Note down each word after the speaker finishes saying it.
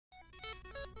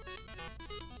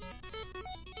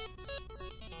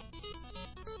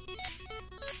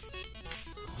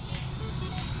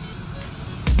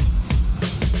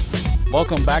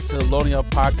Welcome back to the Loading Up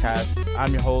Podcast.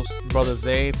 I'm your host, Brother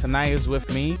Zay. Tonight is with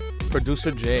me,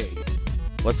 Producer Jay.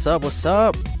 What's up? What's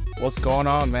up? What's going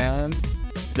on, man?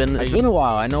 It's been a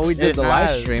while. I know we did the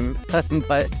live stream,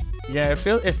 but yeah, it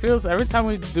feels every time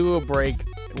we do a break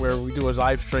where we do a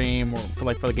live stream or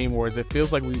for the Game Awards, it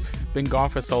feels like we've been gone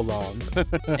for so long.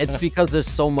 It's because there's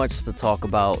so much to talk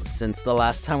about since the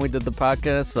last time we did the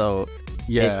podcast. So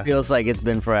yeah, it feels like it's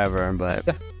been forever. But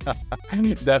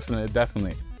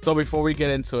definitely. So before we get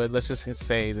into it, let's just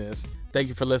say this. Thank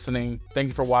you for listening. Thank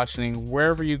you for watching.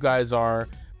 Wherever you guys are,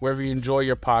 wherever you enjoy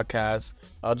your podcast,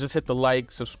 just hit the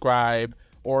like, subscribe,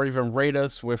 or even rate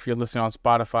us if you're listening on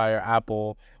Spotify or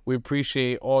Apple. We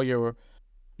appreciate all your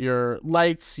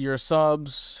likes, your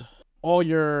subs, all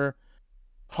your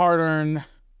hard-earned,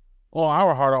 all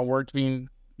our hard-earned work being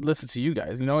listened to you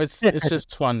guys. You know, it's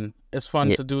just fun. It's fun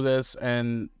to do this,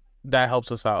 and that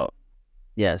helps us out.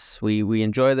 Yes, we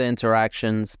enjoy the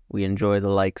interactions. We enjoy the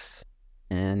likes,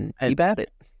 and keep at it.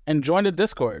 And join the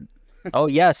Discord. Oh,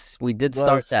 yes, we did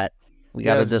start that. We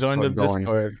got a Discord join the going.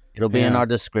 Discord. It'll be in our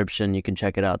description. You can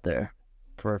check it out there.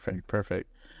 Perfect.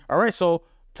 All right, so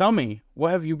tell me,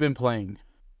 what have you been playing?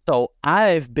 So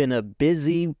I've been a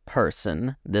busy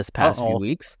person this past few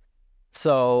weeks.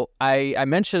 So I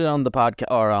mentioned it on the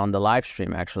podcast or on the live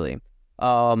stream actually,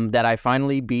 that I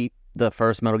finally beat the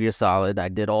first Metal Gear Solid. I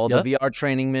did all the VR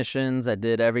training missions. I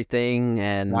did everything,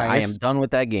 and I am done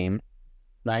with that game.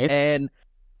 Nice. And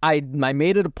I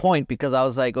made it a point because I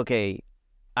was like, okay,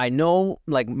 I know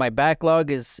like my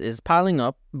backlog is piling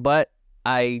up, but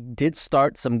I did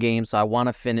start some games, so I want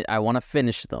to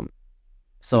finish them.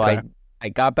 So I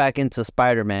got back into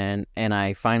Spider-Man, and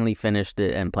I finally finished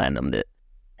it and platinumed it.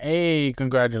 Hey,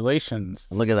 congratulations!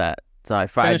 Look at that. So I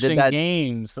finishing did that.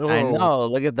 Games. Oh. I know.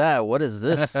 Look at that. What is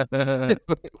this?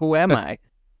 Who am I?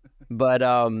 But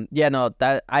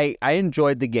that I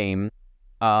enjoyed the game.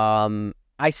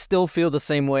 I still feel the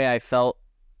same way I felt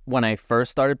when I first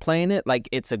started playing it. Like,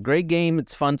 it's a great game.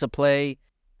 It's fun to play,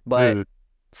 but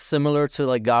similar to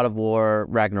like God of War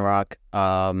Ragnarok,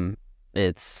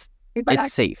 it's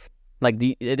safe. Like,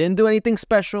 it didn't do anything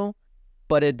special,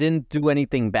 but it didn't do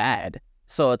anything bad.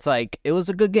 So it's like, it was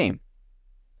a good game.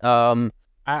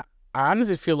 I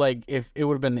honestly feel like if it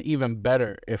would have been even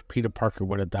better if Peter Parker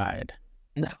would have died.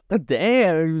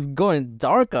 Damn, going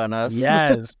dark on us.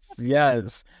 Yes.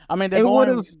 I mean, they're going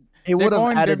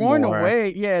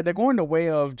the way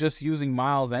of just using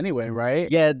Miles anyway,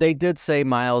 right? Yeah, they did say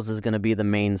Miles is going to be the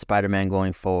main Spider-Man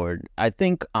going forward. I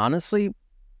think, honestly,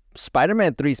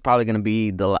 Spider-Man 3 is probably going to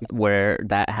be where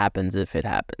that happens if it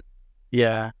happens.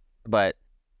 Yeah. But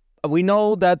we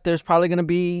know that there's probably going to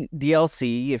be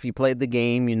DLC. If you played the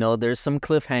game, you know there's some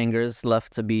cliffhangers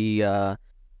left to be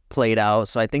played out.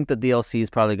 So I think the DLC is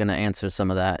probably going to answer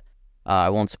some of that. I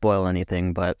won't spoil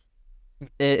anything, but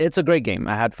it's a great game.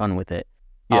 I had fun with it.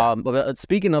 Yeah. But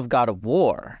speaking of God of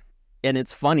War, and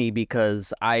it's funny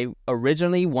because I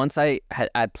originally, once I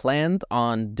planned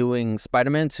on doing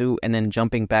Spider-Man 2 and then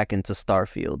jumping back into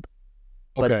Starfield.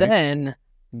 But then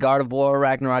God of War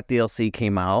Ragnarok DLC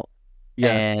came out.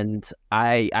 Yes. And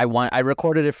I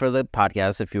recorded it for the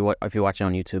podcast. If you watch it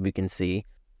on YouTube, you can see.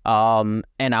 And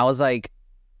I was like,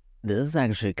 this is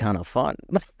actually kind of fun.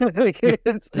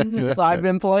 So I've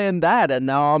been playing that, and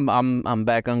now I'm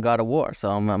back on God of War. So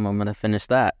I'm gonna finish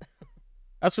that.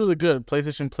 That's really good.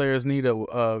 PlayStation players need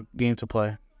a game to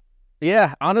play.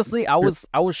 Yeah, honestly, I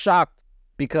was shocked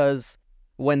because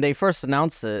when they first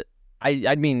announced it,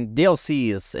 I mean,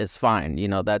 DLC is fine. You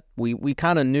know, that we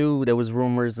kind of knew there was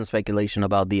rumors and speculation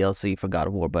about DLC for God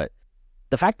of War, but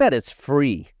the fact that it's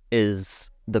free is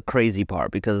the crazy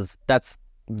part because that's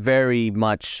very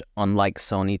much unlike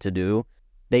Sony to do.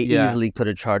 They easily could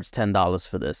have charged $10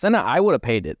 for this, and I would have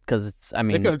paid it because it's. I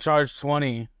mean, they could have charged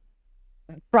 $20.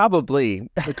 Probably.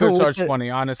 They could have charged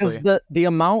 $20, honestly. The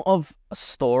amount of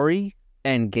story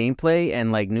and gameplay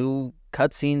and like new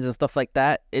cutscenes and stuff like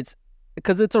that, it's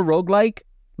because it's a roguelike,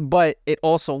 but it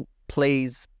also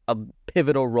plays a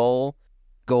pivotal role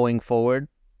going forward.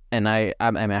 And I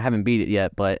mean, I haven't beat it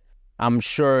yet, but I'm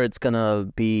sure it's gonna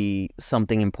be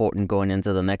something important going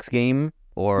into the next game,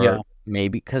 or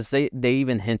maybe because they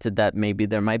even hinted that maybe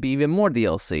there might be even more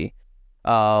DLC.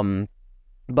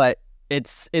 But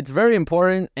it's very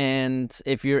important, and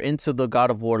if you're into the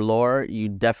God of War lore, you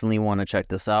definitely want to check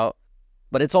this out.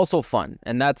 But it's also fun,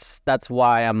 and that's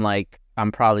why I'm like,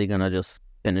 I'm probably gonna just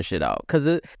finish it out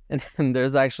because and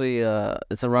there's actually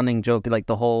it's a running joke, like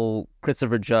the whole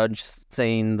Christopher Judge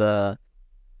saying that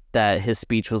his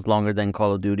speech was longer than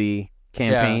Call of Duty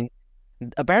campaign.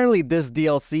 Apparently, this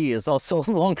DLC is also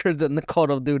longer than the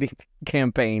Call of Duty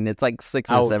campaign. It's like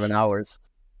 6 or 7 hours.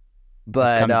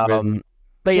 That's But kind of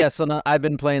crazy. yeah, so now I've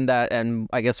been playing that, and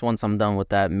I guess once I'm done with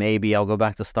that, maybe I'll go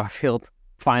back to Starfield Yeah.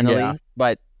 finally.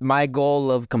 But my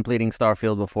goal of completing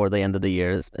Starfield before the end of the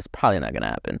year is probably not gonna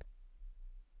happen.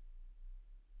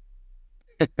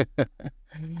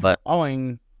 But I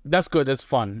mean, that's good. That's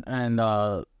fun, and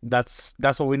that's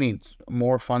what we need.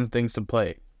 More fun things to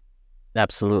play.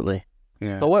 absolutely.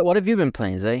 Yeah, So what have you been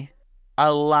playing, Zay?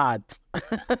 a lot,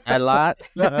 A lot.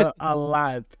 a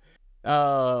lot.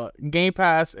 Game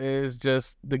Pass is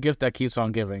just the gift that keeps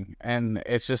on giving, and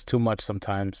it's just too much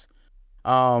sometimes.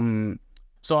 Um,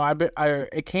 so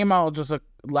it came out just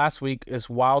last week. Is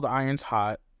Wild Iron's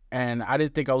Hot, and I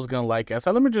didn't think I was gonna like it.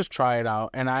 So let me just try it out,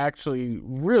 and I actually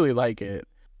really like it.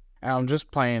 And I'm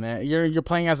just playing it. You're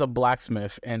playing as a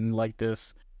blacksmith in like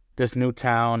this new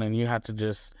town, and you have to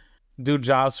just do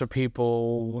jobs for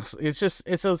people. It's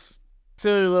a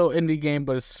silly little indie game,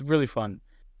 but it's really fun.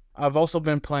 I've also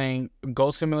been playing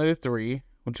Ghost Simulator 3,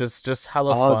 which is just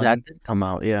hella Oh, that fun. did come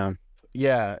out. Yeah.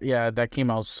 Yeah, that came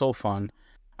out so fun.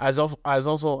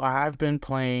 I've been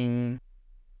playing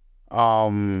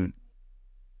um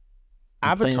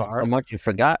You're playing so Avatar. much you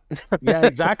forgot. Yeah,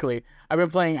 exactly. I've been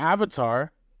playing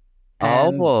Avatar,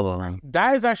 and Oh,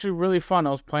 that is actually really fun.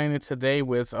 I was playing it today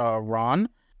with Ron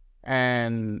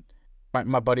and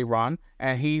my buddy Ron,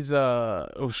 and he's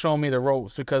was showing me the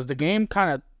ropes because the game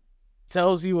kind of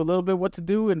tells you a little bit what to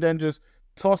do and then just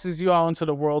tosses you out into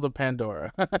the world of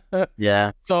Pandora.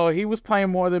 yeah. So he was playing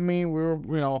more than me. We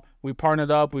were, we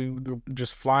partnered up. We were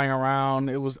just flying around.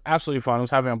 It was absolutely fun. I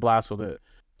was having a blast with it.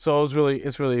 So it's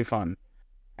really fun.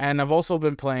 And I've also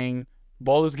been playing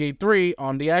Baldur's Gate 3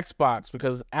 on the Xbox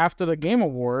because after the Game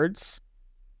Awards,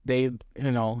 they,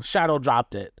 shadow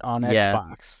dropped it on Yeah.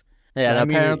 Xbox. Yeah, And and I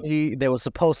immediately, apparently they were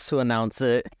supposed to announce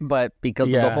it, but because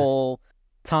of the yeah, whole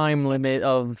time limit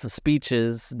of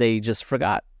speeches, they just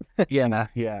forgot. yeah.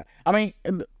 I mean,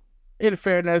 in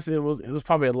fairness, it was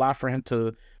probably a lot for him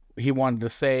he wanted to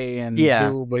say and Yeah.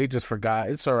 do, but he just forgot.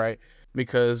 It's all right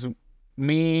because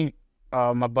me,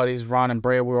 my buddies Ron and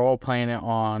Bray, we were all playing it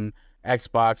on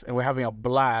Xbox and we're having a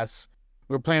blast.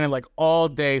 We were playing it like all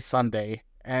day Sunday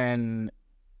and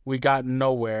we got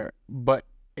nowhere, but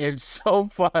it's so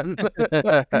fun.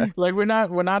 Like we're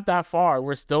not that far.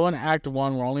 We're still in Act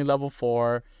 1. We're only level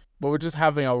 4, but we're just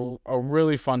having a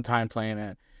really fun time playing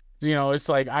it. It's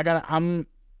like I'm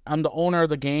the owner of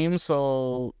the game,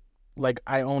 so like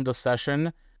I own the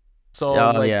session. So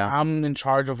Oh like yeah. I'm in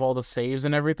charge of all the saves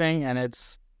and everything, and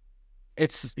it's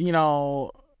it's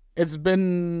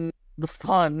been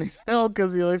fun,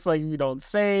 because it's like we don't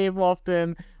save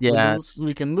often. Yeah.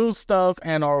 We can lose stuff,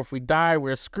 and or if we die,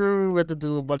 we're screwed. We have to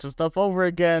do a bunch of stuff over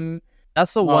again.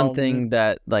 That's the one Um, thing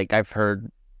that like I've heard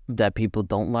that people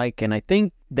don't like, and I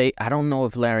think I don't know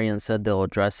if Larian said they'll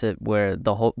address it where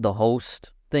the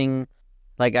host thing,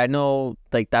 like I know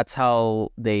like that's how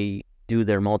they do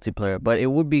their multiplayer, but it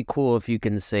would be cool if you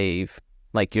can save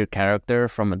like your character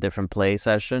from a different play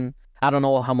session. I don't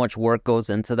know how much work goes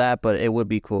into that, but it would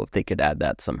be cool if they could add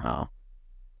that somehow.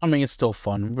 I mean, it's still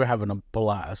fun. We're having a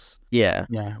blast. Yeah.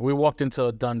 Yeah, we walked into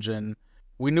a dungeon.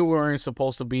 We knew we weren't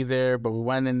supposed to be there, but we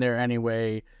went in there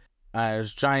anyway.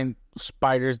 There's giant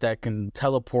spiders that can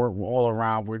teleport all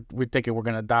around. We're thinking we're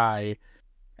gonna die,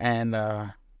 and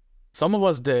some of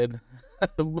us did,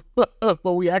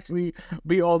 but we actually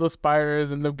beat all the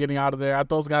spiders and ended up getting out of there. I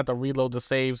thought I was gonna have to reload the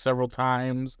save several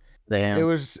times. Damn.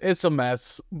 It's a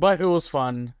mess, but it was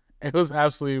fun. It was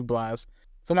absolutely a blast.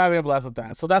 So I'm having a blast with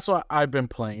that. So that's what I've been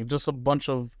playing. Just a bunch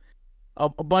of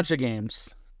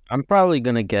games. I'm probably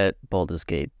gonna get Baldur's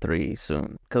Gate 3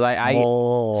 soon because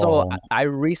Oh, I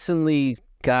recently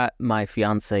got my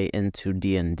fiance into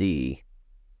D&D,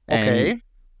 and okay.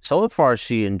 so far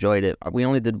she enjoyed it. We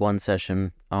only did one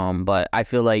session, but I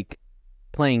feel like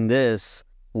playing this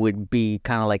would be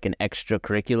kind of like an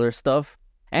extracurricular stuff,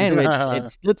 and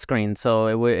it's split screen, so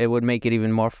it would make it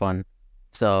even more fun.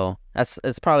 So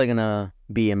it's probably gonna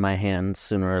be in my hands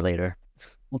sooner or later.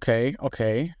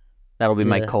 Okay. That'll be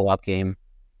my Yeah, co-op game.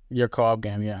 your co-op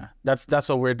game. Yeah, that's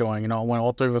what we're doing. When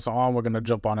all three of us are on, we're gonna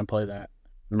jump on and play that.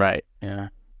 Right. Yeah.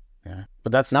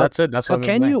 But that's Now, that's it. That's what I've been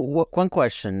can playing. you, one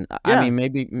question? I Yeah, mean,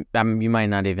 maybe you might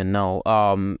not even know.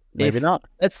 maybe If not.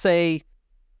 let's say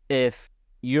if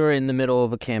you're in the middle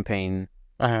of a campaign,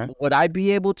 Uh-huh. would I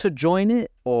be able to join it,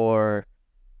 or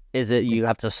is it you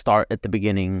have to start at the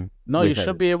beginning No, you with should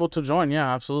it? be able to join.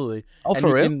 Yeah, absolutely. Oh, And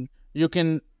for real? you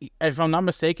can, if I'm not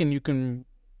mistaken, you can.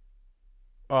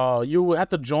 You will have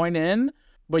to join in,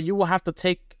 but you will have to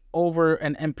take over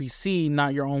an NPC,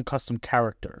 not your own custom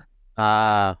character.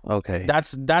 Ah, okay.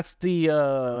 That's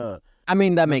the I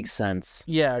mean, that makes sense.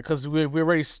 Yeah, because we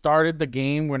already started the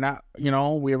game. We're not,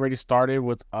 we already started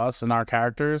with us and our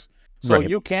characters. So Right.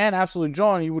 you can absolutely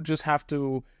join. You would just have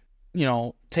to,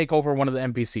 take over one of the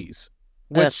NPCs,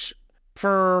 That's which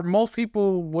for most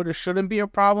people it shouldn't be a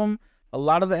problem. A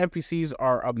lot of the NPCs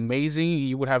are amazing.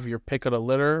 You would have your pick of the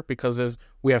litter because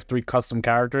we have 3 custom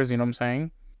characters. You know what I'm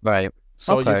saying? right.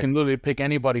 So you Okay. can literally pick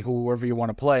anybody, whoever you want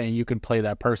to play, and you can play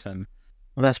that person.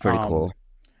 Well, that's pretty Um, cool.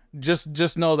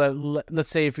 just know that let's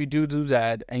say if you do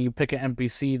that and you pick an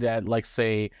NPC that, like,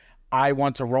 say, I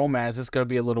want to romance, it's gonna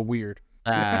be a little weird.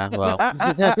 Ah, well.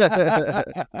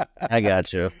 I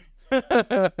got you. All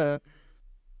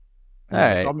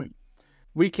Yeah, so right. I mean,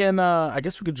 we can. I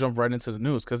guess we could jump right into the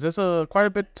news because there's quite a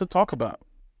bit to talk about.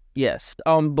 Yes.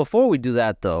 Before we do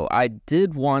that though, I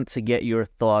did want to get your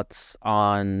thoughts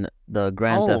on the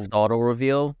Grand Oh, Theft Auto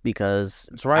reveal because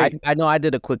that's right. I know I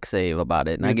did a quick save about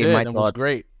it and I You gave my did. It was thoughts.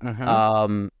 great. Uh-huh.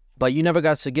 But you never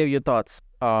got to give your thoughts.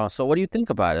 So what do you think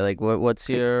about it? Like, what's It's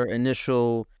your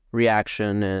initial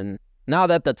reaction? And now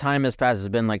that the time has passed, it's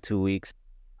been like 2 weeks.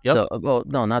 Yep. So, well,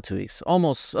 no, not 2 weeks.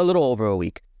 Almost a little over a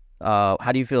week. How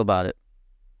do you feel about it?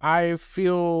 I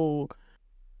feel.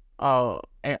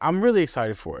 I'm really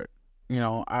excited for it.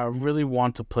 I really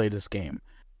want to play this game.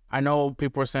 I know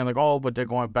people are saying like, oh, but they're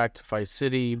going back to Vice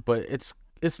City, but it's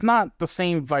not the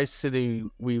same Vice City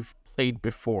we've played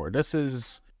before. This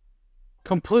is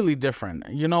completely different.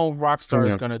 Rockstar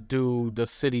is Mhm. gonna do the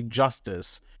city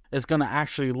justice. It's gonna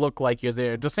actually look like you're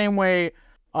there. The same way,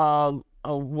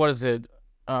 what is it?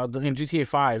 In GTA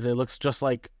 5, it looks just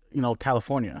like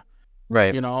California.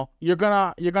 Right. You're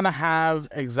gonna have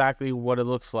exactly what it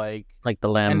looks like, Like the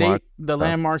and landmark the stuff.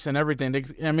 landmarks and everything.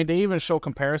 They even show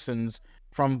comparisons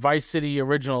from Vice City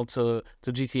original to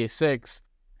GTA 6,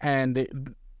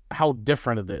 and how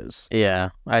different it is. Yeah,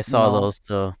 I You saw know, those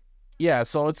too. yeah.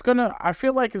 So I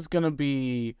feel like it's gonna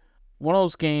be one of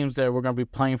those games that we're gonna be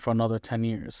playing for another 10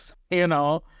 years.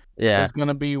 Yeah. It's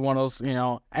gonna be one of those,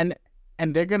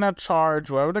 and they're gonna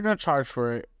charge whatever they're gonna charge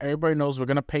for it. Everybody knows we're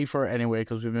gonna pay for it anyway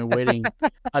because we've been waiting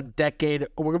a decade.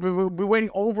 We'll be waiting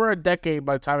over a decade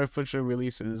by the time it officially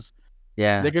releases.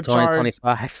 Yeah. They could charge,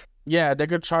 2025. yeah, they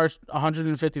could charge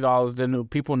 $150. Then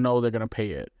people know they're gonna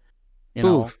pay it.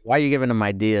 Oof. Why are you giving them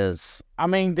ideas? I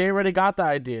mean, they already got the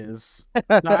ideas.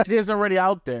 The ideas are already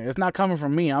out there. It's not coming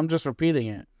from me. I'm just repeating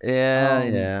it. Yeah,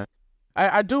 Um, yeah.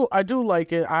 I do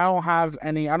like it. I don't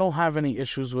have any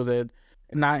issues with it.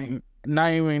 Not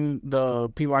even the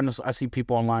people I see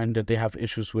people online that they have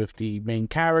issues with the main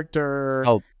character,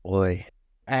 Oh boy.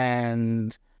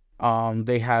 and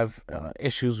they have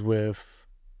issues with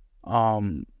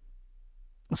um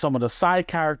some of the side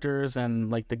characters and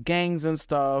like the gangs and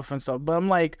stuff. But I'm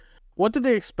like, what did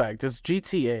they expect? It's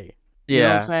GTA. You know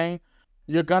what I'm Yeah. saying?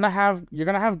 You're gonna have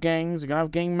gangs, you're gonna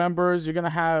have gang members, you're gonna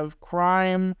have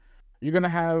crime, you're gonna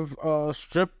have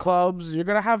strip clubs, you're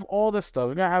gonna have all this stuff.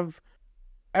 You're gonna have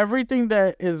everything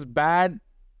that is bad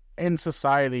in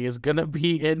society is gonna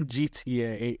be in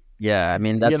GTA. Yeah, I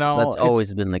mean that's It's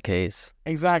always been the case.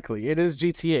 exactly, it is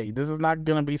GTA. This is not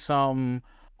gonna be some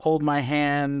hold my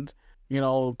hand,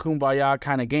 kumbaya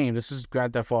kind of game. This is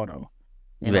Grand Theft Auto.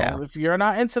 Yeah. If you're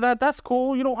not into that, that's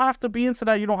cool. You don't have to be into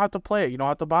that. You don't have to play it. You don't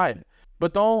have to buy it.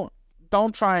 But don't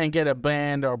try and get it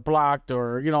banned or blocked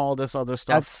or all this other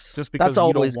stuff just because That's you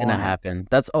don't always gonna want it. happen.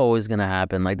 That's always gonna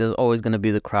happen. Like there's always gonna be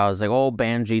the crowds like, oh,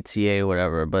 ban GTA or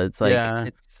whatever. But it's like Yeah.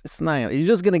 it's not. You're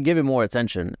just gonna give it more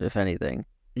attention, if anything.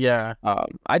 Yeah.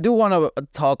 I do want to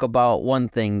talk about one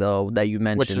thing though that you Which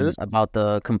mentioned is? about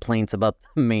the complaints about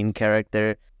the main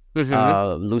character,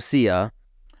 Mhm. Lucia.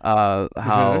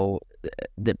 How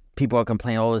the people are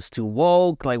complaining, oh, it's too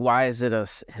woke. Like, why is it a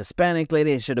Hispanic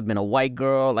lady? It should have been a white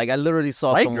girl. Like, I literally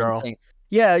saw White someone girl? saying,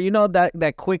 yeah,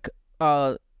 that quick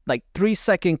like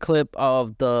 3-second clip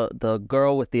of the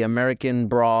girl with the American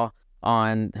bra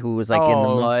on who was like in the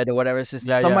Oh, mud or whatever. It's just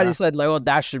yeah, somebody yeah. said like, oh,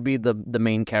 that should be the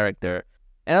main character.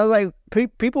 And I was like,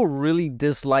 people really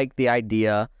dislike the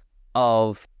idea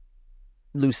of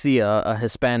Lucia, a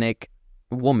Hispanic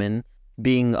woman,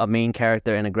 being a main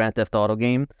character in a Grand Theft Auto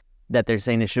game, that they're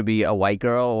saying it should be a white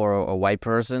girl or a white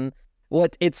person. Well,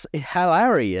 it's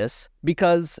hilarious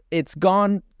because it's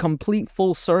gone complete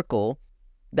full circle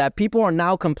that people are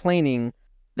now complaining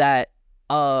that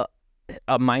a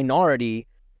minority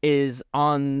is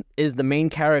the main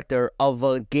character of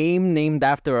a game named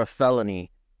after a felony.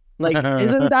 Like,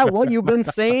 isn't that what you've been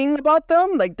saying about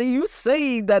them? Like, you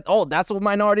say that, oh, that's what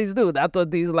minorities do. That's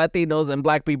what these Latinos and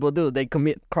black people do. They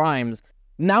commit crimes.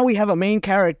 Now we have a main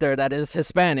character that is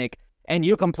Hispanic, and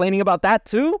you're complaining about that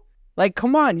too? Like,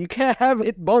 come on, you can't have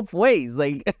it both ways.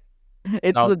 Like,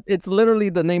 No. it's literally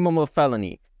the name of a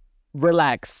felony.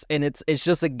 relax, and it's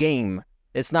just a game.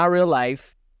 It's not real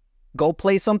life. Go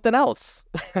play something else.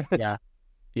 Yeah,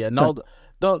 yeah. No,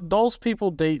 those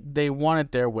people they want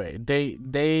it their way.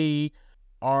 They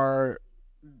are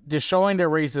they're showing their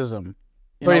racism.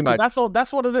 Pretty 'Cause much.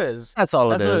 that's what it is. That's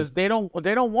all it That's what it is. is. They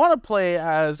don't want to play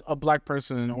as a black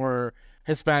person or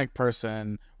Hispanic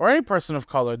person or any person of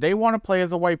color. They want to play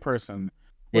as a white person,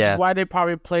 which Yeah. is why they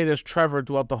probably played as Trevor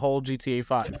throughout the whole GTA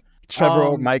 5. Trevor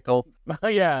or Michael.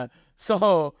 Yeah.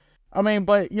 So, I mean,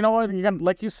 but you know what? You're gonna,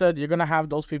 like you said, you're gonna have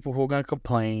those people who are gonna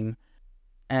complain,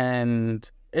 and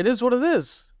it is what it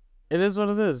is. It is what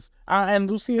it is. And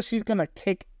Lucia, she's gonna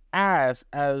kick ass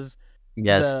as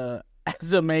Yes. as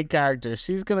the main character.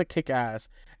 She's gonna kick ass,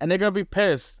 and they're gonna be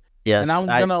pissed. Yes. And I'm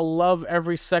gonna love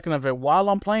every second of it while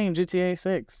I'm playing GTA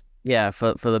 6. Yeah,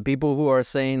 for the people who are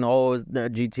saying, "Oh, the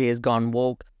GTA has gone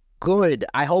woke," good.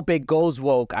 I hope it goes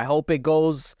woke. I hope it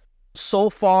goes so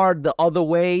far the other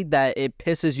way that it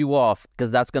pisses you off,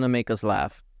 because that's gonna make us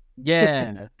laugh.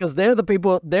 Yeah. Because they're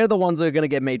the ones that are gonna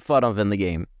get made fun of in the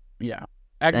game. Yeah.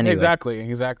 Anyway.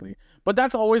 Exactly. But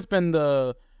that's always been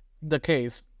the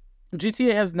case.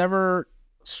 GTA has never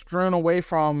strewn away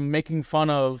from making fun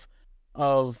of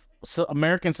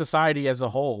American society as a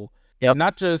whole. Yep.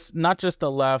 Not just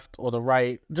the left or the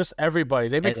right, just everybody.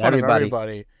 They make fun of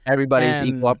everybody. Everybody's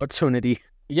equal opportunity.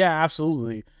 Yeah,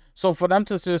 absolutely. So for them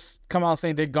to just come out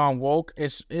saying they've gone woke,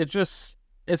 it's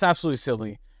absolutely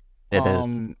silly. It is.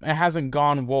 It hasn't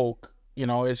gone woke.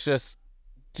 It's just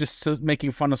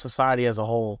making fun of society as a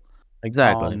whole.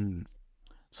 Exactly.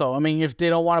 So I mean, if they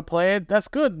don't want to play it, that's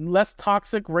good. Less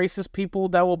toxic, racist people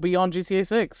that will be on GTA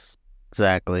 6.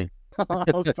 Exactly.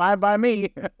 It's fine by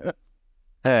me.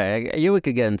 Hey, we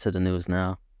could get into the news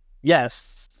now.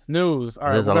 Yes, news. All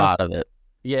right, there's a lot of it.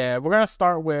 Yeah, we're gonna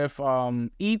start with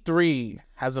E3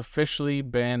 has officially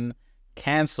been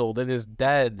canceled. It is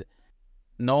dead.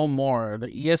 No more.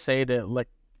 The ESA, the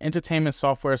Entertainment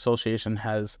Software Association,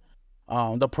 has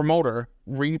the promoter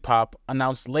Repop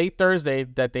announced late Thursday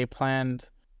that they planned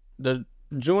the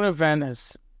June event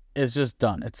is just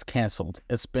done. It's canceled.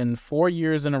 It's been 4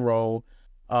 years in a row.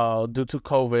 Due to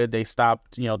COVID, they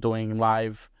stopped, doing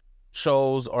live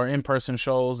shows or in-person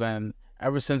shows, and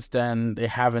ever since then, they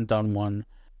haven't done one.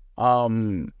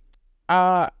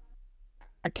 I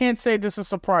can't say this is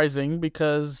surprising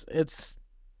because it's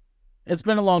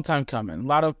been a long time coming. A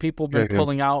lot of people been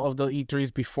pulling out of the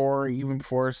E3s before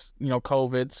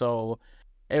COVID, so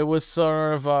it was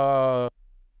sort of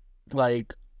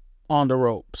like on the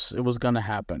ropes. It was gonna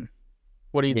happen.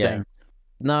 What do you think?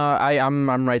 No,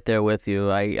 I'm right there with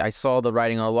you. I saw the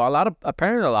writing on the wall.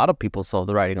 Apparently a lot of people saw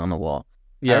the writing on the wall.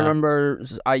 Yeah. I remember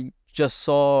I just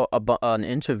saw an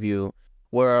interview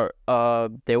where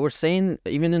they were saying,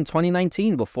 even in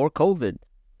 2019 before COVID,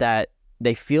 that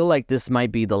they feel like this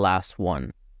might be the last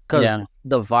one, because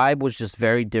the vibe was just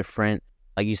very different.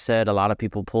 Like you said, a lot of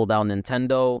people pulled out.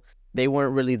 Nintendo, they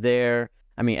weren't really there.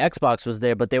 I mean, Xbox was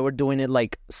there, but they were doing it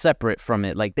like separate from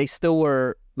it. Like they still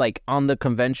were like on the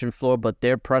convention floor, but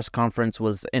their press conference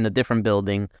was in a different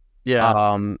building.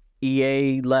 Yeah.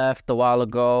 EA left a while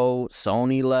ago.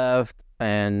 Sony left,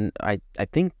 and I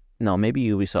think maybe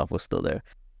Ubisoft was still there.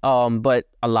 But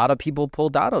a lot of people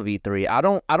pulled out of E3.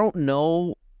 I don't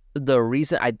know the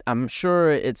reason. I'm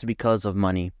sure it's because of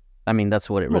money. I mean, that's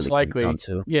what it most really likely comes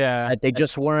down to. Yeah. They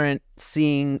just weren't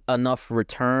seeing enough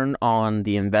return on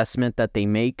the investment that they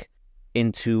make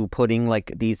into putting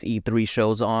like these E3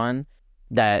 shows on,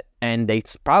 and they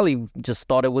probably just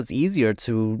thought it was easier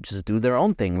to just do their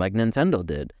own thing like Nintendo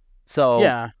did. So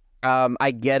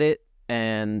I get it,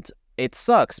 and it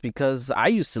sucks because I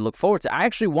used to look forward to. I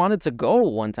actually wanted to go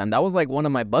one time. That was like one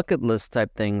of my bucket list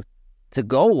type things, to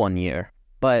go one year.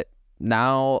 But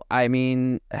now, I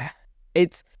mean,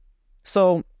 it's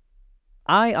so.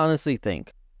 I honestly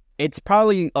think it's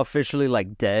probably officially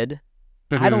like dead.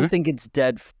 I don't think it's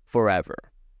dead forever.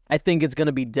 I think it's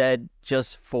gonna be dead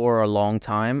just for a long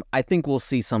time. I think we'll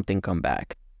see something come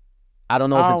back. I don't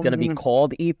know if it's gonna be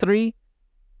called E3,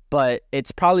 but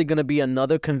it's probably gonna be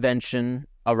another convention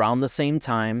around the same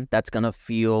time that's gonna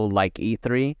feel like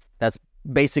E3. That's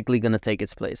basically gonna take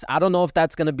its place. I don't know if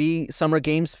that's gonna be Summer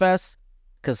Games Fest,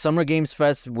 because Summer Games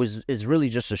Fest is really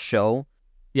just a show.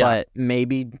 Yeah. But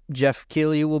maybe Jeff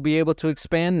Keighley will be able to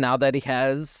expand now that he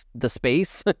has the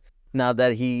space. Now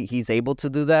that he's able to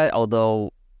do that.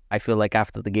 Although I feel like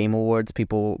after the Game Awards,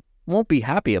 people won't be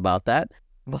happy about that.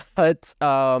 But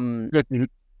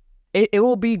it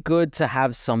will be good to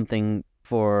have something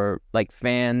for like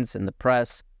fans and the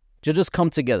press to just come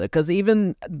together. Because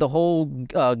even the whole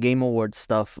Game Awards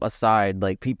stuff aside,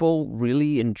 like people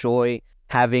really enjoy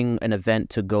having an event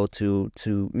to go to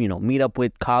meet up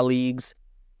with colleagues,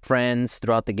 friends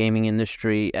throughout the gaming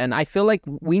industry. And I feel like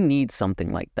we need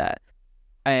something like that.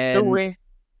 Do And we?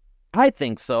 I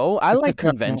think so. I like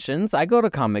conventions. I go to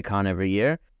Comic-Con every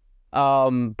year.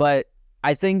 But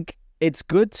I think it's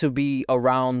good to be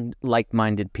around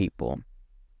like-minded people.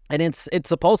 And it's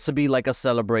supposed to be like a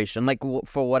celebration. Like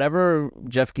for whatever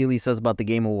Jeff Keighley says about the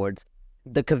Game Awards,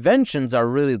 the conventions are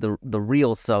really the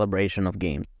real celebration of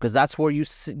games, because that's where you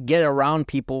get around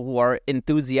people who are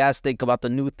enthusiastic about the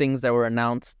new things that were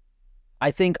announced.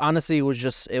 I think honestly it was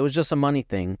just a money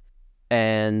thing,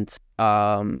 and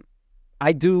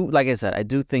I do, like I said, I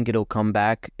do think it'll come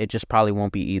back. It just probably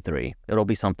won't be E3. It'll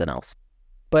be something else.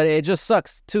 But it just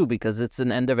sucks too, because it's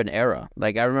an end of an era.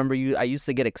 Like I remember I used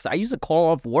to get excited. I used to call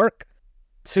off work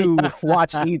to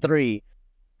watch E3.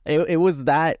 It was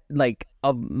that like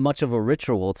much of a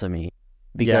ritual to me,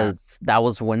 because that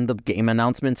was when the game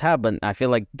announcements happened. I feel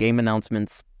like game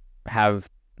announcements happen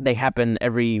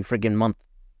every friggin' month,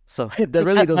 so it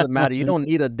really doesn't matter. You don't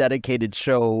need a dedicated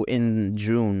show in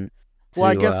June. Well,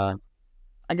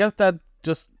 I guess that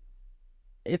just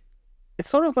it's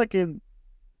sort of like it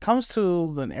comes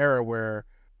to an era where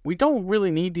we don't really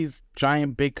need these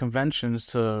giant big conventions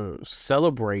to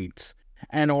celebrate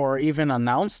and or even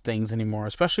announce things anymore,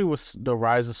 especially with the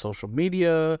rise of social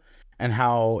media and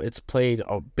how it's played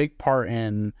a big part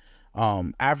in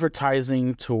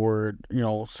advertising toward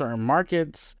certain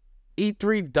markets.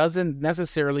 E3 doesn't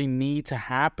necessarily need to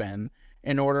happen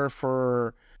in order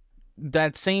for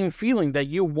that same feeling that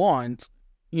you want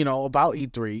about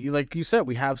E3. Like you said,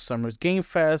 we have Summer's Game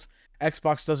Fest,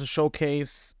 Xbox does a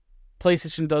showcase,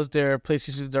 PlayStation does their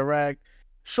PlayStation Direct.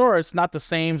 Sure, it's not the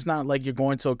same. It's not like you're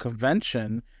going to a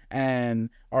convention and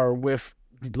are with,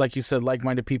 like you said,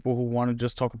 like-minded people who want to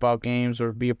just talk about games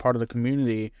or be a part of the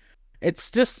community.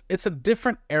 It's a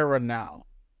different era now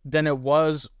than it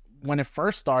was when it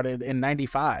first started in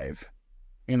 '95.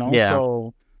 Yeah.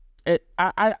 So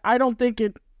I don't think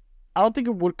it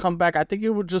would come back. I think it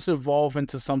would just evolve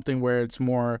into something where it's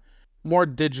more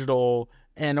digital,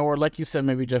 and or like you said,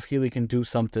 maybe Jeff Keighley can do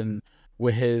something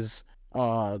with his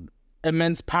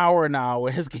immense power now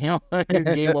with his game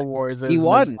awards. He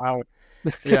won. Power.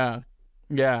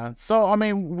 Yeah. So I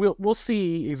mean, we'll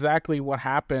see exactly what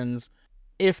happens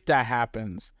if that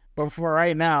happens. But for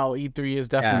right now, E3 is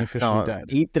definitely officially dead.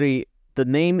 E3, the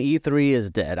name E3 is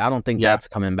dead. I don't think that's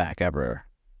coming back ever.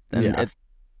 And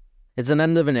it's an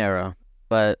end of an era,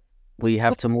 but we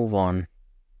have to move on.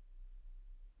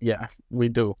 Yeah, we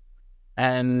do.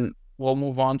 And we'll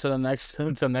move on to the next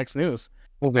news.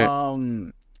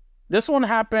 Okay. This one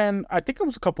happened, I think it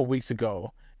was a couple weeks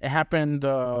ago. It happened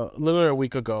literally a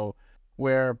week ago,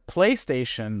 where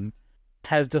PlayStation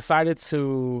has decided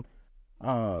to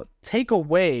take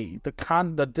away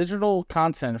the digital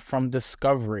content from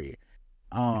Discovery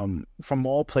from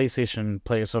all PlayStation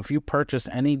players. So if you purchase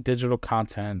any digital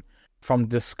content from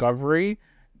Discovery,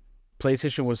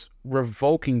 PlayStation was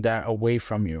revoking that away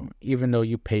from you, even though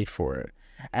you paid for it.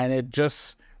 And it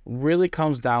just really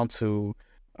comes down to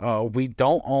we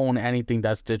don't own anything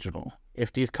that's digital.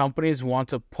 If these companies want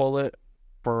to pull it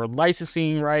for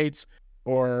licensing rights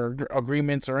or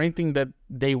agreements or anything that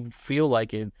they feel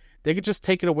like it, they could just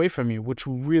take it away from you, which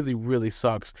really, really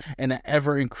sucks in an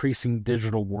ever-increasing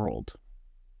digital world.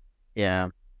 Yeah.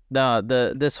 No,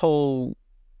 this whole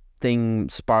thing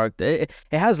sparked it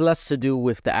has less to do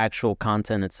with the actual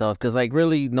content itself, because like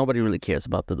really nobody really cares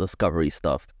about the Discovery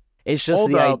stuff. It's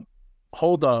just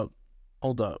hold up.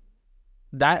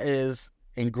 That is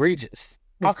egregious.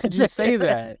 How could you say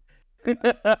that? You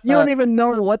don't even know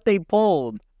what they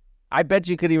pulled. I bet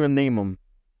you could even name them.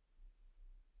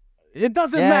 It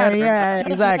doesn't matter. Yeah,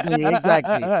 exactly.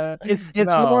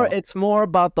 It's more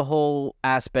about the whole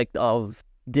aspect of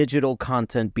digital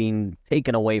content being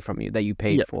taken away from you that you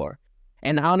paid for.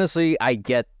 And honestly, I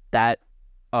get that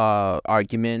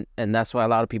argument, and that's why a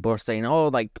lot of people are saying, oh,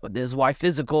 like, this is why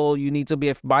physical, you need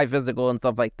to buy physical and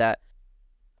stuff like that.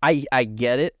 I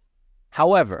get it.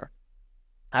 However,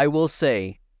 I will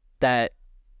say that,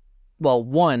 well,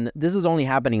 one, this is only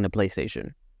happening to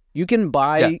PlayStation. You can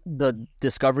buy the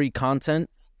Discovery content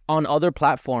on other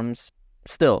platforms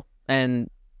still, and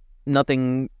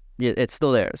nothing, it's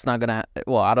still there. It's not gonna,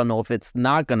 well, I don't know if it's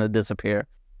not gonna disappear,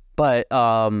 but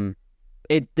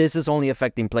this is only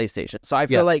affecting PlayStation. So I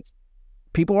feel like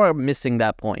people are missing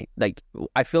that point. Like,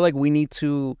 I feel like we need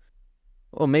to,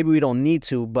 or maybe we don't need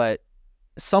to, but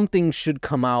something should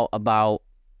come out about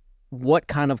what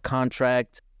kind of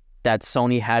contract that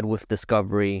Sony had with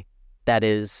Discovery that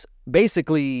is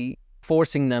basically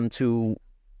forcing them to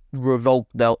revoke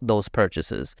those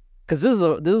purchases. because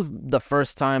this is the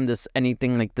first time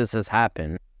anything like this has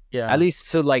happened. Yeah. At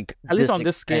least to like At least on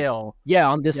this extent. scale. Yeah,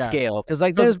 on this Yeah. scale. Because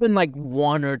like there's been like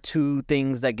 1 or 2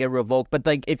 things that get revoked, but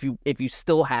like if you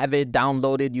still have it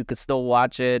downloaded, you could still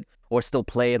watch it or still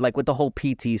play it. Like with the whole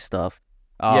PT stuff,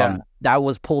 that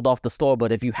was pulled off the store.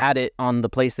 But if you had it on the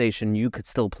PlayStation, you could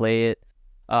still play it.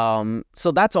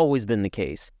 So that's always been the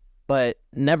case, but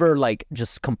never like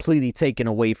just completely taken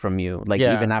away from you. Like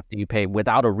even after you pay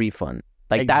without a refund.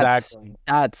 Like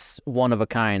that's one of a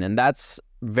kind, and that's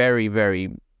very, very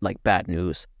like bad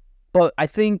news. But I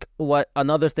think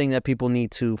another thing that people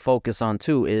need to focus on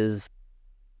too is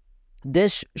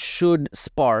this should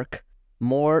spark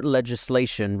more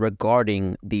legislation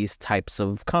regarding these types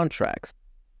of contracts.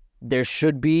 There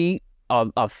should be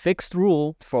a fixed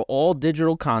rule for all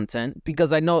digital content,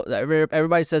 because I know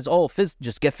everybody says, oh,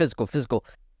 just get physical.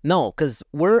 No, because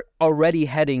we're already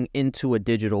heading into a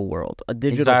digital world, a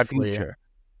digital future.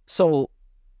 So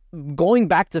going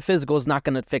back to physical is not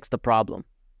going to fix the problem.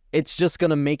 It's just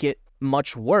going to make it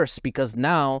much worse, because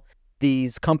now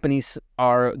these companies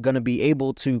are going to be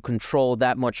able to control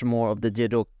that much more of the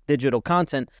digital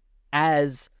content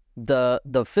as the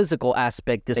physical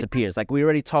aspect disappears. Like we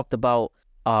already talked about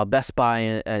Best Buy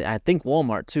and I think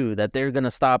Walmart too, that they're going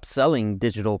to stop selling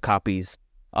digital copies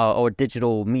or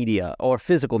digital media, or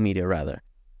physical media rather.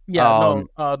 Yeah,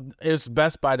 it's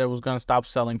Best Buy that was going to stop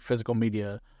selling physical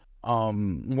media.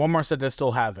 Walmart said they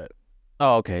still have it.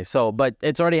 Oh, okay. So, but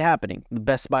it's already happening.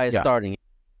 Best Buy is starting.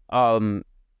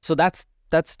 So that's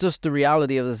just the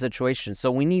reality of the situation.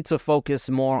 So we need to focus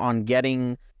more on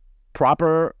getting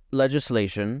proper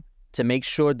legislation to make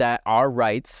sure that our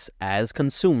rights as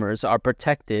consumers are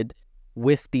protected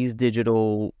with these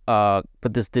digital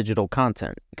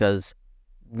content, because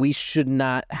we should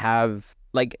not have,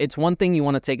 like, it's one thing you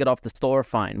want to take it off the store,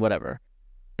 fine, whatever.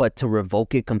 But to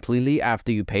revoke it completely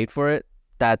after you paid for it,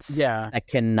 that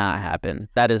cannot happen.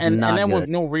 That is not good. And then with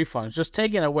no refunds, just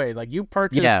take it away. Like you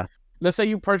purchased, let's say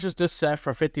you purchased this set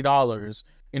for $50,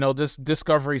 this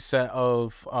Discovery set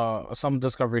of some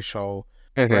Discovery show,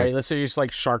 right? Let's say it's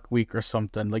like Shark Week or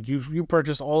something. Like you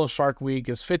purchased all of Shark Week,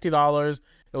 it's $50.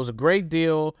 It was a great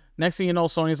deal. Next thing you know,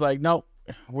 Sony's like, nope,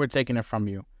 we're taking it from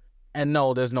you. And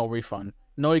no, there's no refund.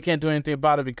 No, you can't do anything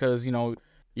about it because,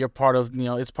 you're part of,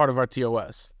 it's part of our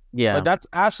TOS. Yeah. But that's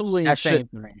absolutely insane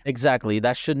to me. Exactly.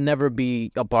 That should never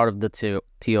be a part of the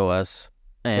TOS.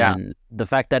 And the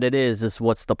fact that it is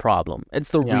what's the problem.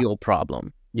 It's the real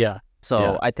problem. Yeah.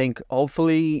 So I think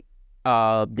hopefully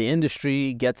the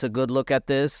industry gets a good look at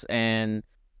this, and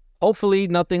hopefully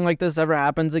nothing like this ever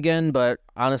happens again. But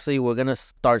honestly, we're going to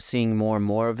start seeing more and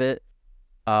more of it.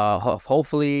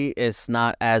 Hopefully it's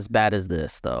not as bad as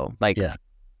this, though. Like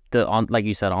like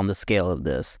you said, on the scale of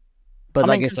this. But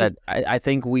I said, I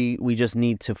think we just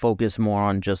need to focus more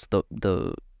on just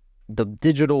the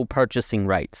digital purchasing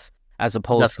rights, as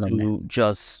opposed to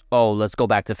just, let's go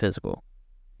back to physical.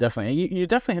 Definitely. You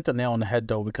definitely hit the nail on the head,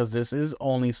 though, because this is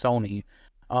only Sony.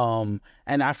 And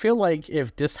I feel like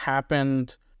if this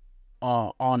happened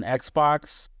on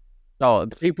Xbox,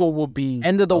 people will be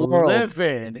end of the world.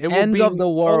 Livid. It end would be of the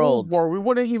world. Over. We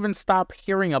wouldn't even stop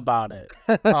hearing about it.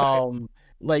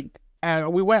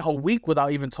 And we went a week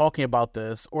without even talking about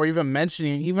this or even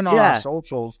mentioning it, even on our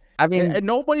socials. I mean, and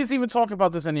nobody's even talking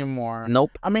about this anymore.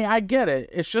 Nope. I mean, I get it.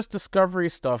 It's just Discovery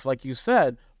stuff, like you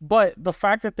said. But the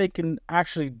fact that they can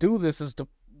actually do this is the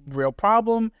real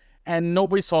problem, and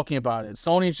nobody's talking about it.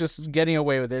 Sony's just getting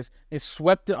away with this. They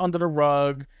swept it under the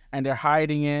rug, and they're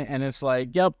hiding it, and it's like,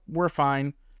 yep, we're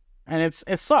fine. And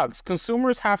it sucks.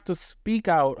 Consumers have to speak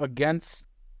out against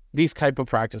these type of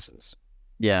practices.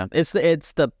 Yeah, it's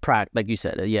the like you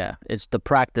said, it's the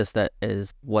practice that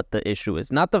is what the issue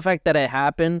is. Not the fact that it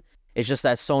happened, it's just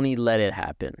that Sony let it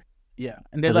happen. Yeah,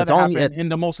 and they let it happen in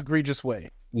the most egregious way.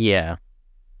 Yeah.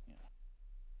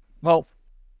 Well,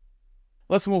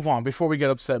 let's move on before we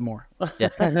get upset more.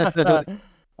 Yeah.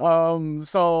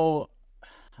 So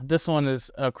this one is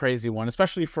a crazy one,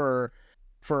 especially for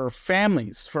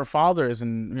families, for fathers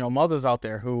and mothers out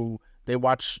there who they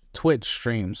watch Twitch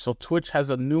streams. So Twitch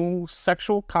has a new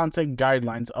sexual content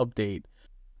guidelines update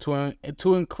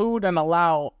to include and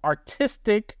allow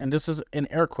artistic, and this is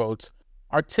in air quotes,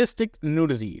 artistic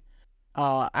nudity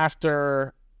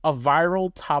after a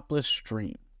viral topless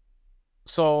stream.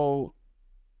 So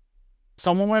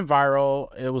someone went viral.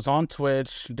 It was on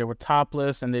Twitch. They were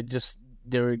topless, and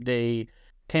they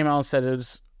came out and said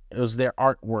it was their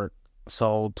artwork.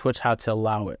 So Twitch had to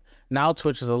allow it. Now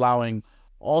Twitch is allowing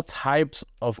all types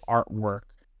of artwork,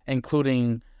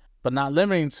 including but not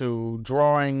limiting to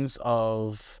drawings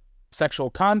of sexual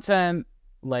content,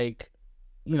 like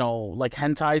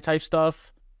hentai type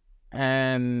stuff,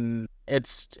 and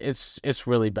it's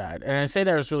really bad. And I say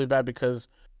that it's really bad because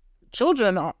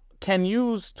children can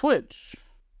use Twitch.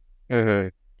 Mm-hmm.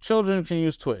 Children can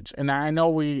use Twitch, and I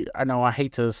know I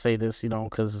hate to say this,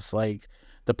 because it's like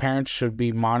the parents should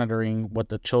be monitoring what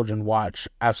the children watch,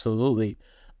 absolutely,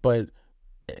 but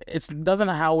it doesn't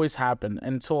always happen.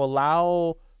 And to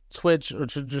allow Twitch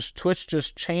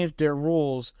just change their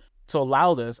rules to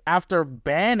allow this after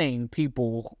banning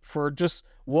people for just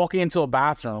walking into a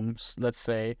bathroom, let's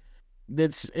say,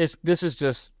 this is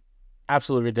just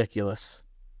absolutely ridiculous.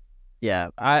 Yeah.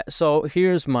 So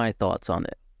here's my thoughts on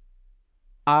it.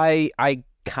 I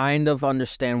kind of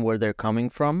understand where they're coming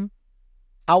from.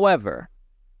 However,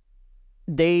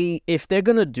 if they're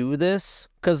gonna do this,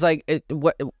 because like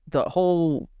the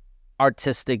whole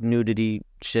artistic nudity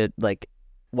shit, like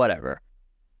whatever.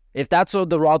 If that's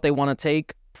the route they want to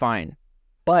take, fine.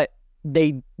 But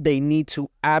they need to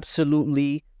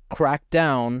absolutely crack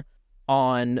down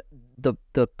on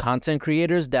the content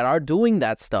creators that are doing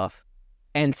that stuff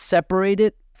and separate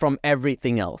it from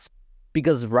everything else.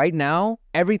 Because right now,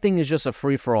 everything is just a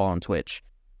free-for-all on Twitch.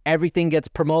 Everything gets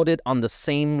promoted at the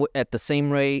same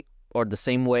rate or the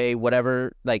same way,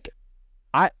 whatever. Like,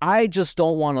 I just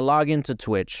don't want to log into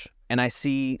Twitch and I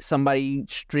see somebody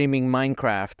streaming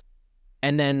Minecraft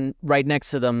and then right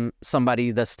next to them,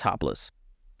 somebody that's topless.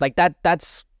 Like, that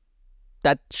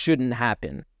shouldn't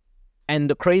happen. And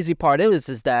the crazy part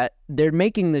is that they're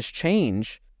making this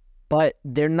change, but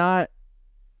they're not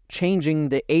changing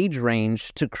the age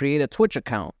range to create a Twitch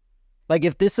account. Like,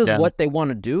 if this is what they want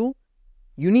to do,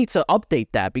 you need to update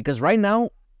that, because right now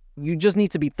you just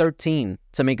need to be 13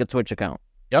 to make a Twitch account.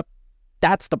 Yep.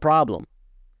 That's the problem.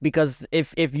 Because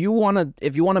if you want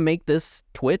to make this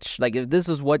Twitch, like if this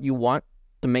is what you want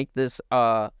to make this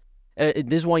this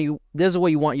is what you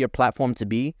want your platform to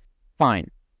be, fine.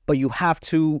 But you have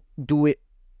to do it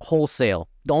wholesale.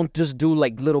 Don't just do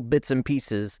like little bits and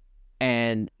pieces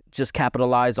and just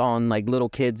capitalize on like little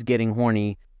kids getting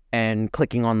horny and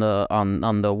clicking on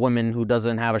the woman who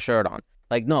doesn't have a shirt on.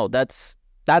 Like, no, that's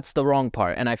the wrong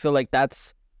part. And I feel like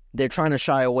they're trying to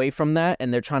shy away from that,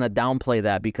 and they're trying to downplay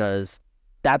that, because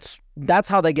that's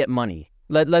how they get money.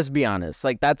 Let's be honest.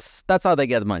 Like, that's how they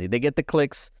get money. They get the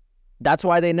clicks. That's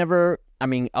why they never, I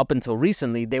mean, up until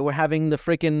recently, they were having the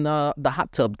freaking the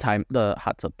hot tub time. I'm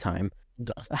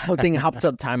thinking hot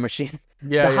tub time machine.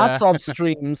 Yeah, hot tub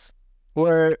streams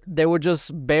where they were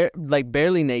just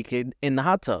barely naked in the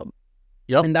hot tub.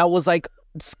 Yep. And that was like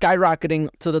skyrocketing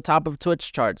to the top of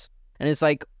Twitch charts. And it's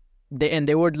like,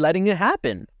 they were letting it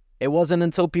happen. It wasn't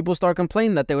until people started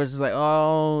complaining that they were just like,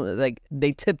 oh, like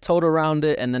they tiptoed around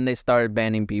it, and then they started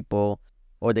banning people,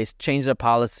 or they changed their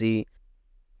policy.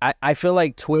 I feel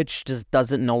like Twitch just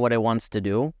doesn't know what it wants to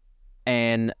do.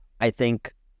 And I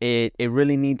think it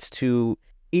really needs to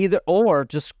or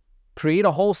just create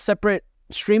a whole separate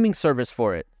streaming service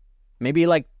for it. Maybe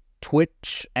like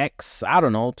Twitch X, I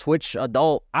don't know, Twitch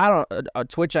Adult,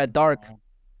 Twitch at Dark,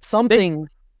 something.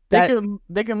 They can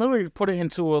literally put it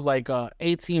into a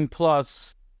 18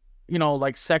 plus,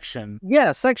 like section.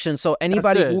 Yeah, section. So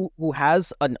anybody who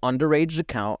has an underage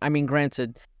account, I mean,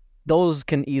 granted, those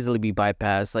can easily be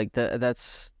bypassed. Like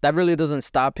that really doesn't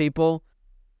stop people,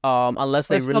 unless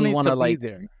they really want to like.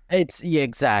 There.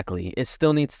 Exactly. It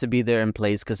still needs to be there in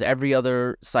place, because every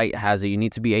other site has it. You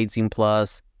need to be 18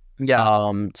 plus.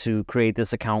 Yeah. To create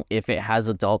this account if it has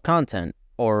adult content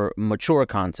or mature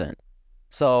content.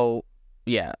 So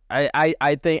yeah,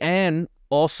 I think, and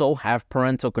also have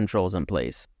parental controls in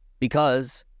place,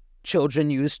 because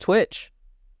children use Twitch.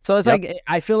 So it's like,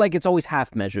 I feel like it's always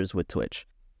half measures with Twitch.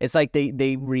 It's like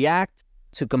they react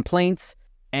to complaints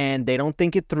and they don't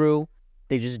think it through.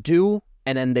 They just do,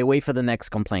 and then they wait for the next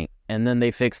complaint, and then they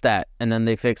fix that, and then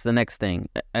they fix the next thing.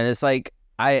 And it's like,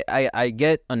 I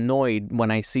get annoyed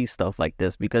when I see stuff like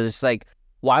this, because it's like,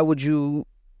 why would you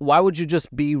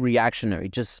just be reactionary?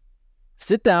 Just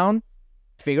sit down,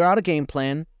 figure out a game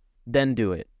plan, then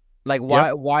do it. Like,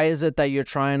 why is it that you're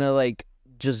trying to like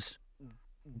just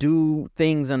do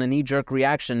things in a knee-jerk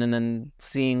reaction and then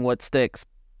seeing what sticks?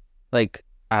 Like,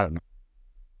 I don't know.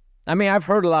 I mean, I've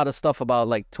heard a lot of stuff about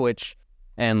like Twitch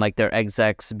and like their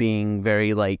execs being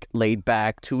very like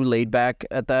too laid back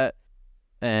at that.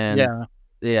 And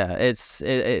yeah,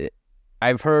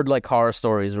 I've heard like horror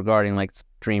stories regarding like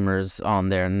streamers on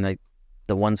there, and like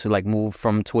the ones who like move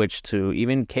from Twitch to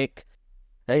even Kick.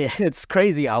 It's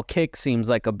crazy how Kick seems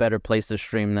like a better place to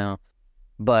stream now.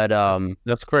 But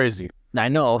that's crazy. I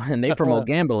know, and they promote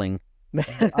gambling.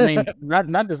 I mean,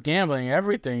 not just gambling,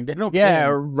 everything. They don't. Yeah,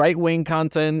 right-wing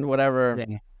content, whatever.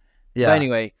 Yeah. But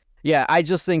anyway, yeah, I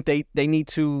just think they need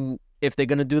to, if they're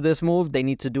gonna do this move, they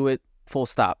need to do it Full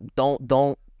stop.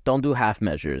 Don't do half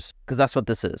measures, because that's what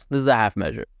this is. This is a half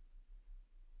measure.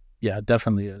 Yeah, it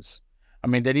definitely is. I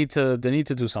mean, they need to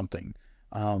do something,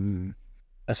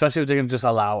 especially if they can just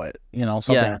allow it.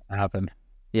 Something has to happen.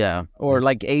 Yeah, or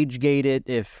like age gate it,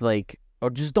 if like, or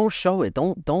just don't show it.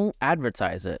 Don't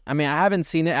advertise it. I mean, I haven't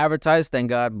seen it advertised, thank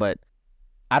God, but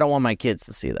I don't want my kids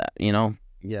to see that.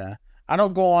 Yeah, I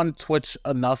don't go on Twitch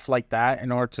enough like that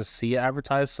in order to see it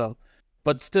advertised. So,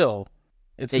 but still,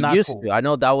 it's It not used cool. to. I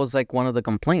know that was like one of the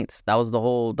complaints. That was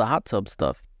the hot tub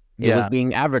stuff. It was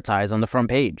being advertised on the front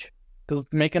page. Because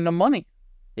making the money.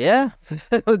 Yeah,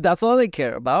 that's all they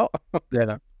care about.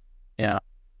 Yeah.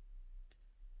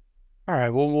 All right,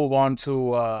 we'll move on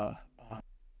to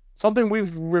something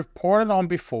we've reported on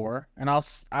before, and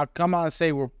I'll come out and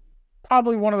say we're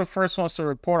probably one of the first ones to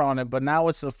report on it, but now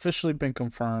it's officially been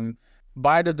confirmed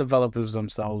by the developers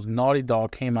themselves. Naughty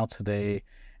Dog came out today,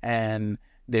 and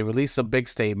they released a big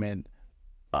statement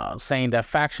saying that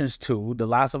Factions 2, the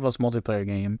Last of Us multiplayer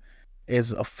game,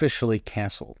 is officially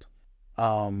canceled.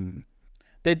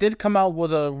 They did come out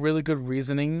with a really good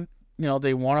reasoning.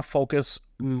 They want to focus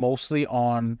mostly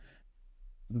on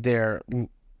their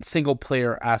single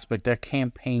player aspect, their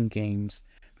campaign games,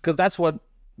 because that's what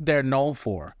they're known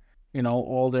for.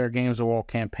 All their games are all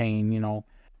campaign.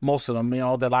 Most of them.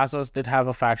 The Last of Us did have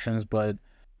a factions, but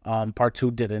Part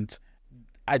 2 didn't.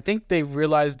 I think they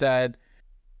realized that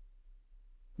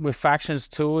with Factions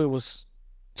 2, it was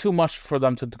too much for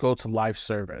them to go to live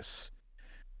service.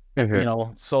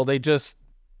 So they're just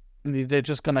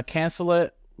gonna cancel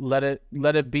it, let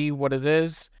it be what it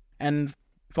is, and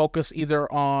focus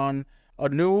either on a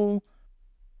new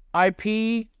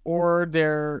IP or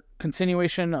their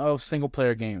continuation of single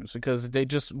player games, because they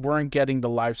just weren't getting the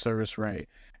live service right.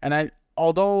 And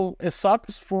although it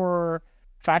sucks for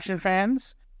faction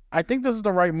fans, I think this is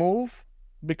the right move,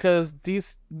 because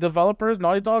these developers,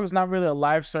 Naughty Dog, is not really a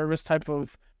live service type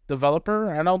of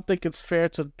developer. I don't think it's fair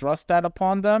to thrust that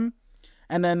upon them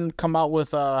and then come out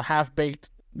with a half-baked,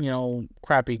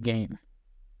 crappy game.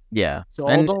 Yeah. So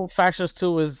although Factions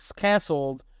 2 is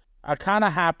canceled, I'm kind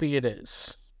of happy it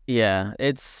is. Yeah,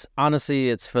 it's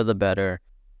for the better.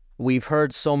 We've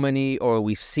heard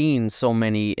we've seen so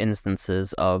many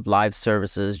instances of live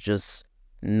services just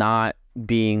not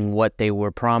being what they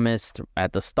were promised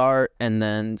at the start, and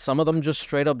then some of them just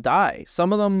straight up die.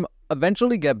 Some of them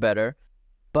eventually get better,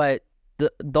 but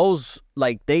those,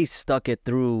 like, they stuck it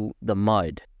through the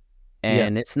mud,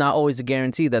 and it's not always a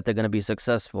guarantee that they're going to be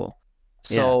successful.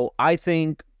 So I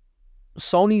think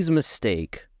Sony's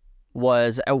mistake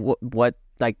was what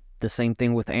like the same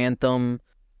thing with Anthem,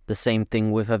 the same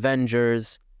thing with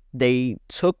Avengers. They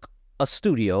took a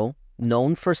studio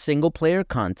known for single player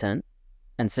content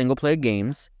and single player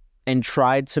games and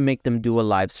tried to make them do a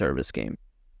live service game.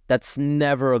 That's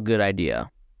never a good idea,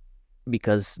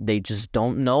 because they just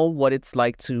don't know what it's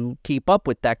like to keep up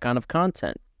with that kind of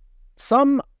content.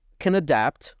 Some can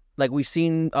adapt, like we've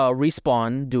seen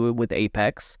Respawn do it with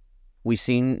Apex. We've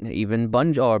seen even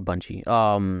Bungie,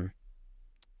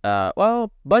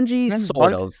 Bungie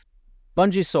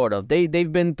sort of.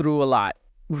 They've been through a lot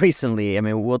recently. I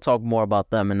mean, we'll talk more about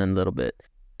them in a little bit.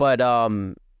 But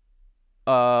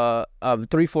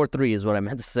 343 is what I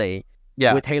meant to say.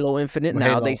 Yeah. With Halo Infinite,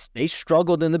 now they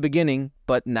struggled in the beginning,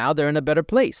 but now they're in a better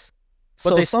place.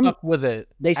 But they stuck with it.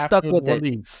 They stuck with it.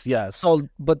 Yes. So,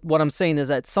 but what I'm saying is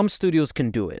that some studios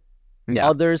can do it. Yeah.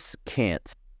 Others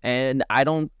can't. And I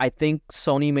think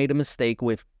Sony made a mistake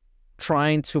with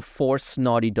trying to force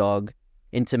Naughty Dog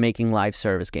into making live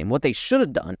service game. What they should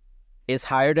have done is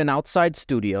hired an outside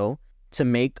studio to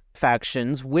make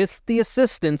Factions with the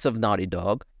assistance of Naughty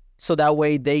Dog, so that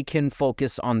way they can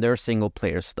focus on their single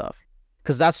player stuff.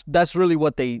 Because that's really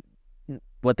what they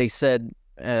said,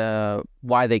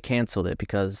 why they canceled it,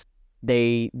 because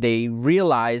they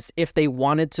realized if they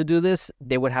wanted to do this,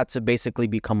 they would have to basically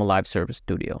become a live service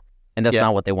studio, and that's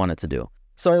not what they wanted to do.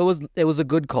 So it was a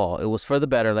good call. It was for the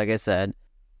better, like I said.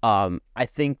 I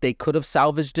think they could have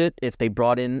salvaged it if they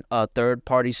brought in a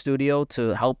third-party studio to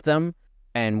help them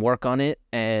and work on it.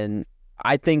 And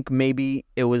I think maybe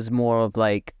it was more of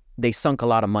like they sunk a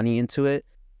lot of money into it,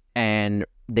 and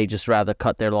they just rather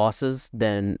cut their losses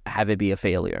than have it be a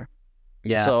failure.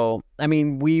 Yeah. So, I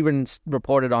mean, we even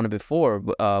reported on it before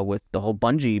with the whole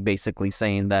Bungie basically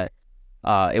saying that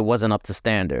it wasn't up to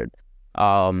standard.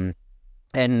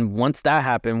 And once that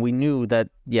happened, we knew that,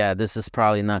 this is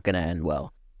probably not going to end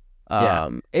well.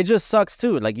 It just sucks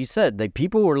too. Like you said, like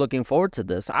people were looking forward to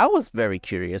this. I was very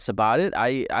curious about it.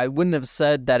 I wouldn't have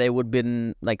said that it would have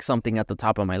been like something at the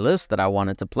top of my list that I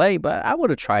wanted to play, but I would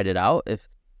have tried it out if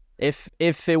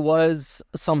it was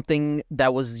something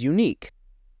that was unique.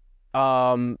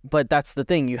 But that's the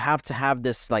thing. You have to have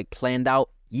this like planned out,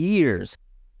 years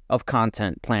of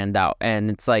content planned out,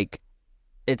 and it's like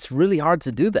it's really hard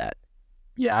to do that.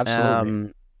 Yeah,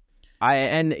 absolutely.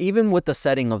 And even with the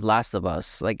setting of Last of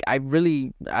Us, like I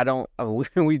don't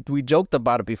we joked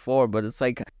about it before, but it's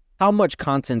like how much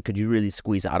content could you really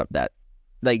squeeze out of that?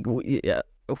 Like yeah,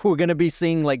 we're gonna be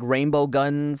seeing like rainbow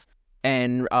guns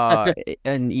and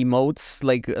and emotes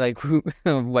like like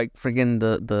freaking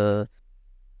the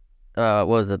what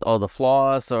was it, all the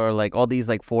floss, or like all these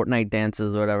like Fortnite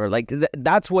dances or whatever. Like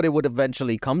that's what it would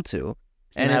eventually come to.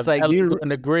 And And it's have like Ellie you doing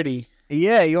the gritty.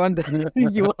 yeah, you want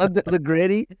you want the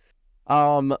gritty.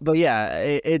 But yeah,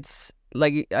 it's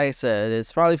like I said,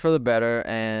 it's probably for the better,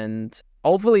 and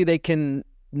hopefully they can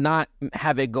not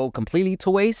have it go completely to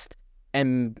waste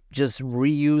and just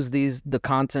reuse the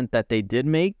content that they did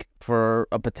make for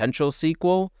a potential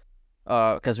sequel.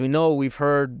 Because we've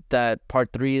heard that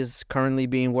part 3 is currently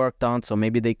being worked on, so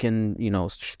maybe they can,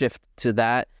 shift to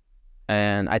that.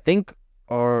 And I think,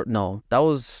 or no,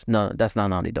 that's not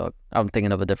Naughty Dog. I'm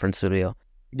thinking of a different studio.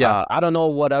 Yeah. I don't know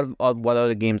what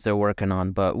other games they're working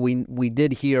on, but we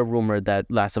did hear a rumor that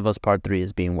Last of Us Part 3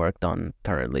 is being worked on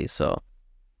currently. So,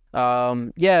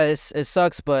 yeah, it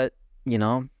sucks, but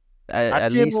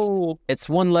at least feel, it's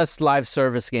one less live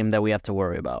service game that we have to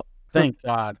worry about. thank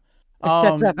God.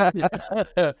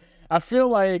 I feel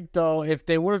like though, if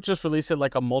they would have just released it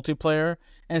like a multiplayer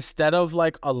instead of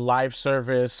like a live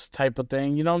service type of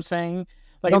thing, you know what I'm saying?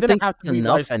 Like I it don't didn't think have it's to be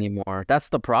enough anymore. That's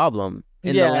the problem.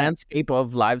 In the landscape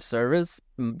of live service,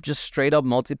 just straight up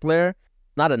multiplayer,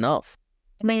 not enough.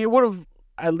 I mean, it would have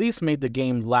at least made the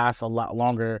game last a lot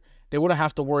longer. They wouldn't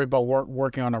have to worry about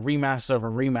working on a remaster of a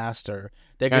remaster.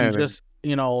 They can just,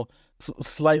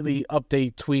 slightly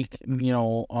update, tweak, the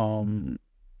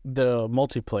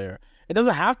multiplayer. It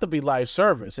doesn't have to be live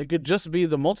service. It could just be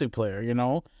the multiplayer,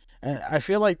 And I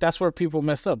feel like that's where people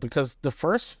messed up, because the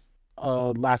first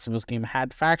Last of Us game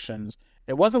had factions.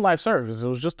 It wasn't live service. It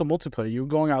was just a multiplayer. You were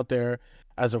going out there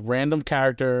as a random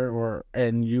character,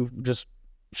 and you just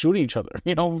shooting each other,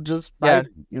 just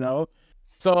fighting,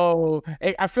 So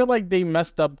I feel like they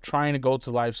messed up trying to go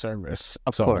to live service.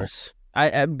 Of course.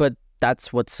 But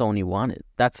that's what Sony wanted.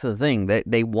 That's the thing.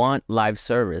 They want live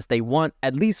service. They want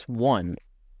at least one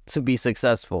to be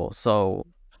successful. So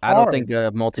I don't think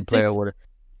a multiplayer would.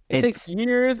 It takes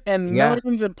years and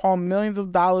millions upon millions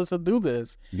of dollars to do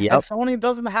this. Yep. And Sony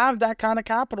doesn't have that kind of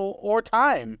capital or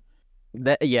time.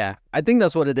 I think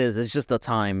that's what it is. It's just the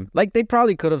time. Like they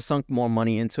probably could have sunk more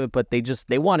money into it, but they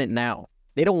want it now.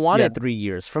 They don't want it 3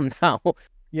 years from now.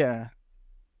 Yeah.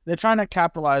 They're trying to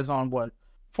capitalize on what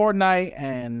Fortnite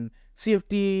and Sea of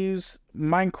Thieves,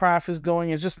 Minecraft is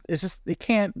doing. It's just they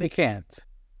can't. They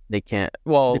can't.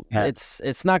 Well,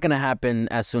 it's not gonna happen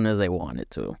as soon as they want it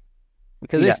to.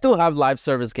 Because they still have live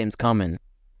service games coming.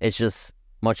 It's just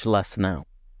much less now.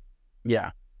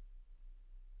 Yeah.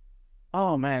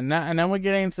 Oh man, and then we're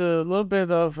getting into a little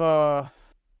bit of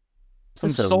some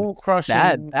soul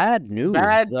crushing bad news.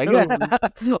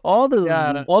 All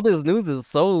this news is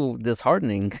so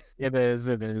disheartening. It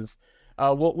is.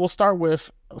 We'll start with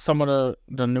some of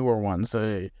the newer ones.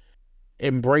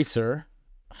 Embracer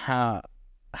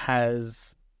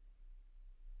has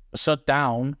shut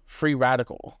down Free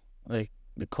Radical. Like,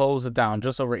 they closed it down.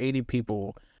 Just over 80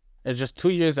 people. It's just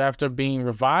 2 years after being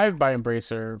revived by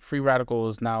Embracer, Free Radical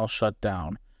is now shut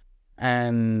down.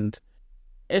 And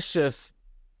it's just,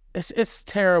 it's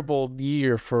terrible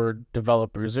year for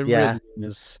developers. It really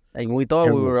is. Like, we thought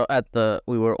terrible.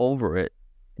 we were over it,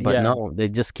 but no, they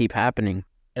just keep happening.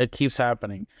 It keeps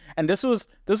happening. And this was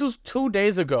 2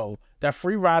 days ago that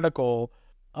Free Radical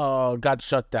got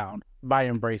shut down by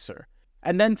Embracer.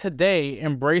 And then today,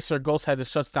 Embracer goes ahead and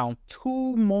shuts down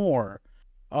 2 more,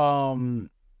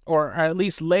 or at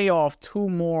least lay off 2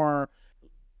 more,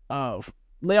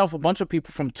 lay off a bunch of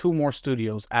people from 2 more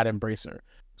studios at Embracer.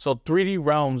 So 3D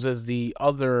Realms is the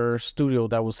other studio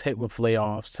that was hit with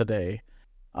layoffs today.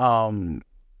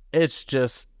 It's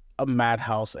just a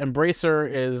madhouse. Embracer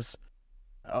is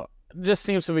just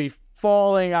seems to be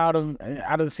falling out of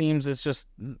the seams. It's just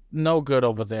no good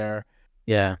over there.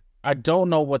 Yeah. I don't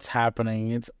know what's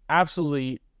happening. It's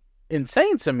absolutely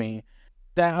insane to me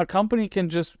that a company can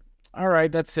just, all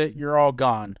right, that's it. You're all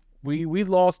gone. We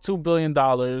lost $2 billion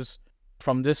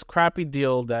from this crappy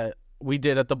deal that we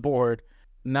did at the board.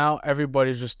 Now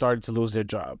everybody's just starting to lose their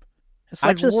job. It's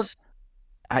like,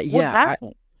 what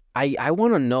happened? I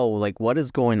want to know, like, what is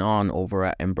going on over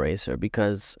at Embracer,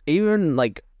 because even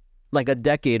like a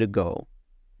decade ago,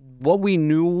 what we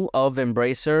knew of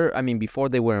Embracer, I mean, before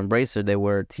they were Embracer, they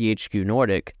were THQ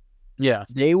Nordic. Yeah.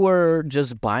 They were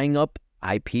just buying up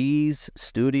IPs,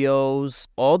 studios,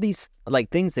 all these like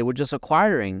things they were just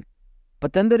acquiring,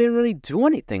 but then they didn't really do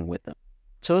anything with them.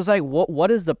 So it's like, what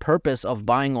is the purpose of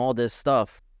buying all this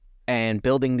stuff and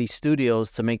building these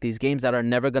studios to make these games that are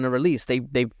never going to release?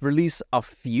 They've released a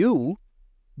few,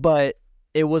 but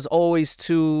it was always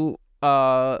too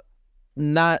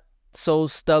not so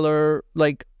stellar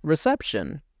like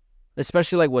reception,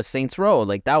 especially like with Saints Row.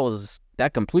 Like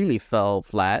that completely fell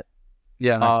flat.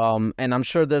 Yeah. And I'm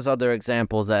sure there's other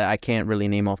examples that I can't really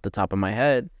name off the top of my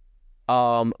head.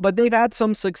 But they've had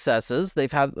some successes.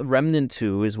 They've had Remnant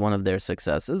 2 is one of their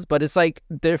successes, but it's like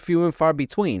they're few and far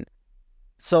between.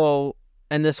 So,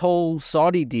 and this whole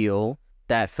Saudi deal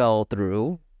that fell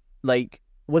through, like,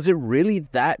 was it really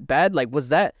that bad? Like, was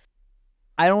that,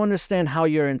 I don't understand how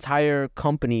your entire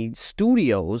company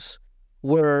studios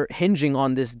were hinging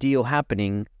on this deal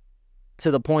happening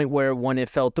to the point where when it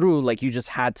fell through, like, you just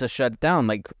had to shut down.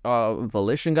 Like,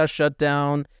 Volition got shut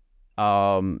down.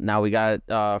 Now we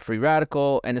got Free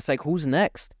Radical, and it's like, who's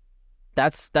next?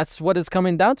 That's what it's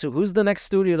coming down to. Who's the next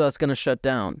studio that's gonna shut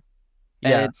down?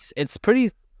 Yeah. And it's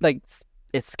pretty, like,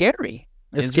 it's scary.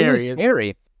 It's really scary.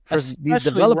 scary for these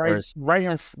developers.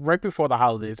 Right before the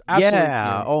holidays. Absolutely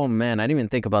Yeah. scary. Oh man, I didn't even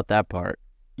think about that part.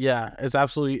 Yeah, it's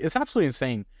absolutely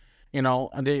insane. You know,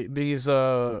 and these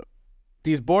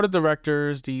board of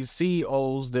directors, these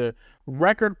CEOs, the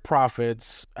record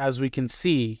profits, as we can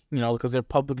see, you know, because they're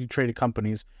publicly traded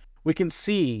companies, we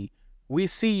see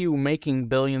you making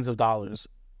billions of dollars,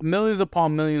 millions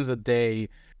upon millions a day.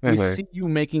 We see you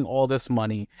making all this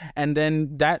money, and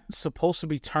then that's supposed to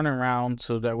be turning around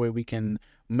so that way we can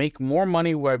make more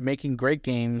money. We're making great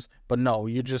games, but no,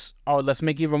 you just, let's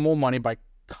make even more money by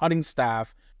cutting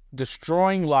staff,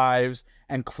 destroying lives,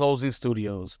 and closing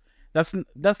studios.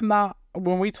 That's not,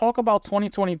 when we talk about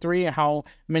 2023 and how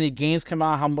many games came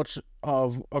out, how much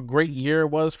of a great year it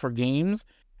was for games,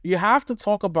 you have to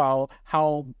talk about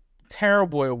how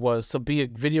terrible it was to be a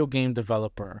video game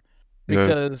developer,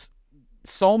 because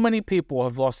so many people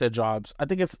have lost their jobs. I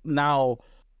think it's now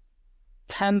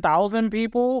 10,000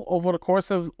 people over the course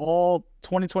of all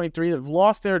 2023 have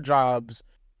lost their jobs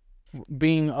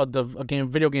being a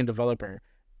video game developer.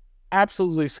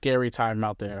 Absolutely scary time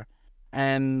out there.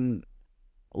 And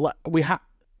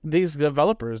these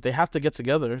developers, they have to get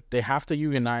together. They have to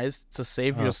unionize to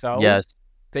save yourselves. Yes.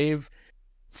 They've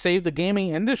saved the gaming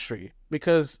industry,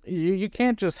 because you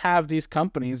can't just have these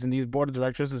companies and these board of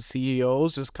directors and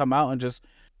CEOs just come out and just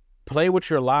play with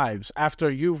your lives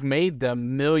after you've made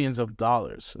them millions of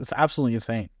dollars. It's absolutely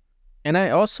insane. And I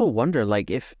also wonder, like,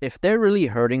 if they're really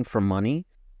hurting for money,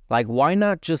 like, why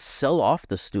not just sell off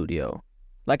the studio?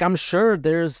 Like, I'm sure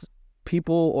there's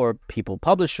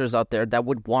publishers out there that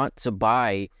would want to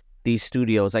buy these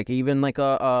studios, like even like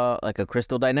a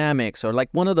Crystal Dynamics, or like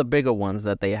one of the bigger ones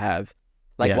that they have.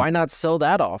 Like, why not sell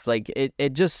that off? Like,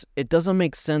 it doesn't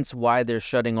make sense why they're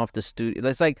shutting off the studio.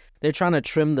 It's like they're trying to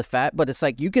trim the fat, but it's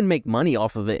like you can make money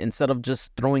off of it instead of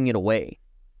just throwing it away.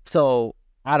 So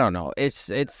I don't know. It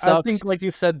sucks. I think, like you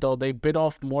said, though, they bit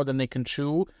off more than they can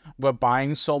chew. We're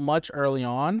buying so much early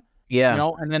on, Yeah. you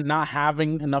know, and then not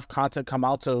having enough content come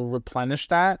out to replenish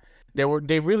that.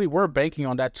 They really were banking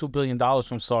on that $2 billion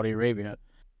from Saudi Arabia,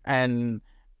 and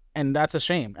that's a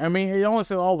shame. I mean, you only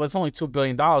say, oh, it's only $2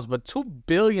 billion, but $2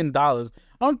 billion. I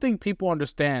don't think people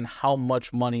understand how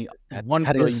much money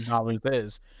 $1 billion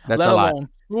is, That's let a lot. alone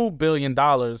 $2 billion.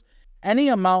 Any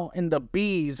amount in the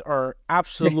B's are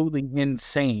absolutely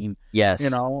insane. Yes. You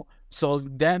know, so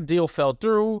that deal fell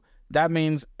through. That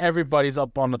means everybody's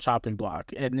up on the chopping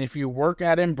block. And if you work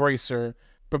at Embracer,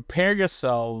 prepare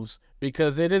yourselves,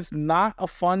 because it is not a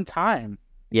fun time.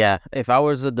 Yeah, if I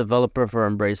was a developer for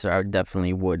Embracer, I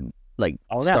definitely would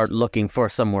start looking for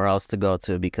somewhere else to go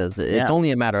to, because it's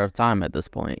only a matter of time at this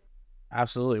point.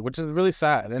 Absolutely, which is really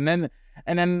sad. And then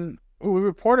we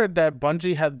reported that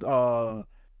Bungie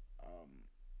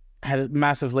had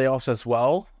massive layoffs as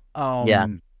well.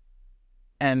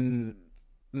 And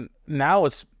now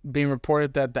it's being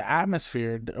reported that the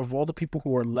atmosphere of all the people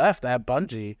who are left at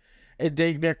Bungie,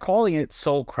 they're calling it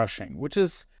soul crushing, which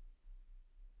is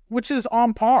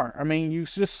on par. I mean, you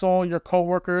just saw your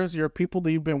coworkers, your people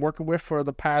that you've been working with for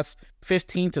the past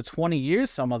 15 to 20 years,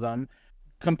 some of them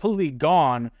completely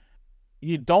gone.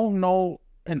 You don't know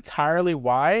entirely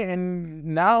why, and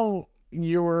now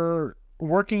you're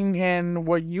working in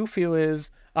what you feel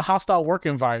is a hostile work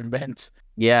environment.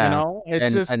 Yeah. You know,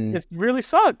 it really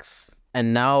sucks.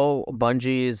 And now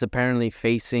Bungie is apparently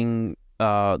facing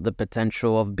the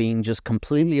potential of being just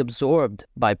completely absorbed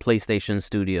by PlayStation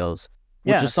Studios,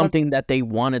 which is something that they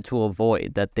wanted to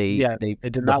avoid. That they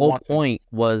did not. The whole point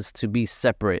was to be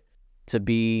separate, to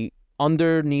be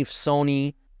underneath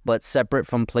Sony, but separate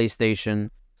from PlayStation.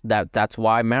 That's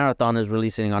why Marathon is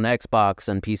releasing on Xbox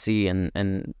and PC,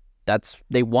 and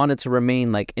they wanted to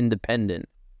remain like independent.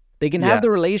 They can have the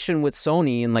relation with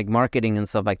Sony and like marketing and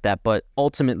stuff like that, but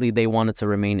ultimately they wanted to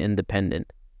remain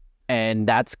independent. And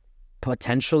that's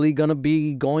potentially going to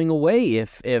be going away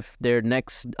if their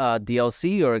next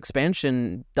DLC or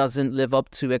expansion doesn't live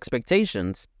up to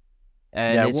expectations.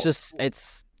 And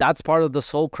that's part of the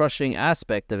soul crushing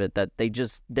aspect of it, that they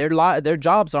just their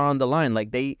jobs are on the line.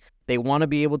 Like they want to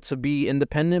be able to be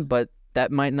independent, but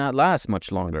that might not last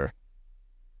much longer.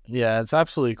 Yeah, it's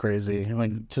absolutely crazy.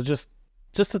 Like to just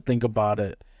to think about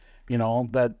it, you know,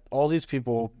 that all these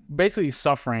people basically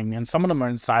suffering, and some of them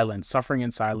are suffering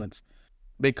in silence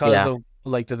because of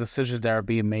like the decisions that are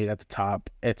being made at the top.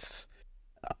 It's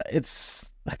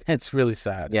really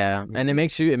sad. Yeah, and it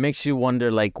makes you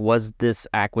wonder, like, was this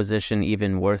acquisition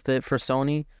even worth it for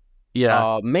Sony?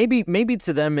 Yeah, maybe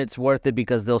to them it's worth it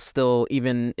because they'll still,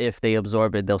 even if they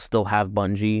absorb it, they'll still have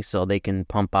Bungie, so they can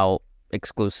pump out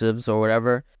exclusives or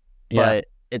whatever. But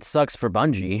it sucks for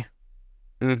Bungie.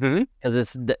 Mm-hmm. Because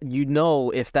it's,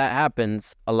 if that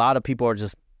happens, a lot of people are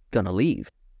just gonna leave.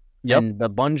 Yep. And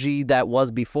the Bungie that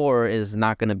was before is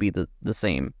not gonna be the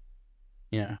same.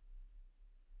 Yeah.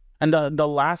 And the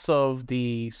last of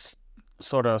the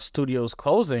sort of studios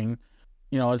closing,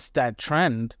 you know, it's that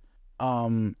trend.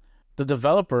 The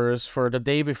developers for the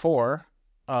day before,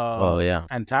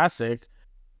 Fantastic,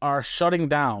 are shutting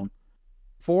down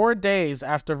 4 days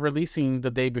after releasing the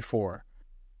day before.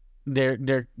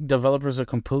 Their developers are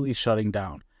completely shutting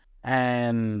down,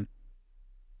 and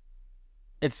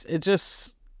it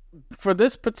just, for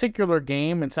this particular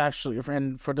game, it's actually,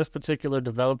 and for this particular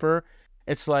developer,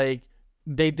 it's like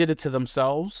they did it to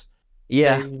themselves.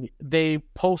 Yeah, they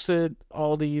posted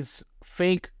all these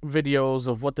fake videos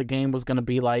of what the game was gonna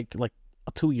be like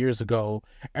 2 years ago.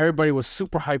 Everybody was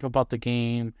super hype about the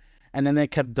game, and then they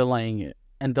kept delaying it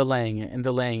and delaying it and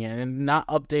delaying it and not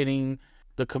updating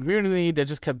the community. They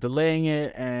just kept delaying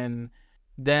it, and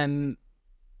then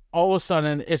all of a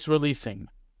sudden it's releasing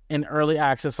in early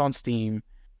access on Steam,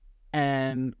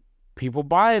 and people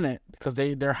buying it because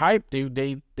they're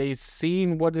hyped. They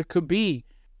seen what it could be,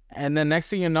 and then next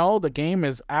thing you know, the game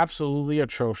is absolutely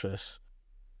atrocious.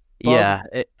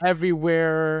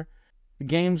 Everywhere, the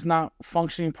game's not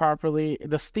functioning properly.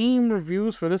 The Steam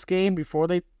reviews for this game before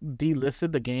they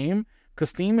delisted the game, because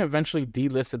Steam eventually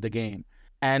delisted the game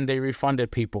and they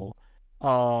refunded people.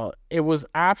 It was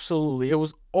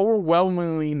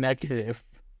overwhelmingly negative.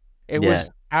 It was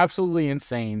absolutely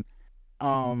insane.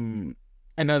 And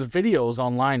the videos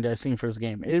online that I've seen for this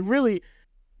game, it really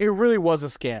was a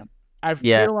scam. I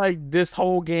feel like this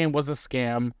whole game was a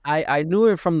scam. I knew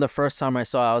it from the first time I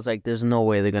saw it. I was like, there's no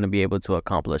way they're going to be able to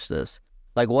accomplish this.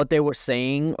 Like, what they were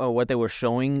saying or what they were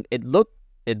showing, it looked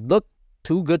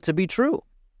too good to be true.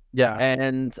 Yeah.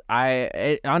 And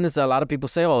honestly, a lot of people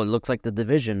say, oh, it looks like The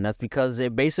Division. That's because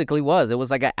it basically was. It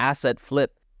was like an asset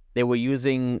flip. They were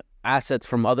using assets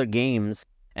from other games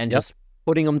and just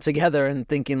putting them together and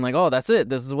thinking like, oh, that's it.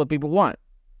 This is what people want.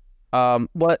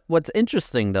 What's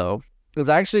interesting, though, because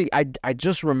actually I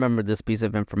just remembered this piece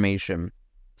of information.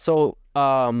 So,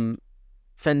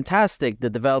 Fantastic, the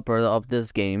developer of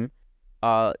this game,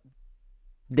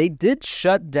 they did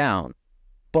shut down,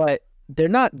 but they're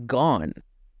not gone.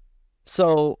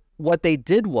 So what they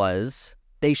did was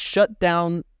they shut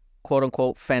down, quote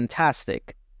unquote,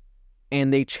 Fantastic,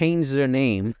 and they changed their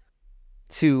name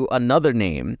to another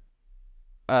name.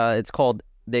 They're called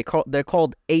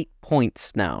 8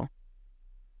 Points now.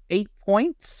 8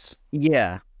 Points?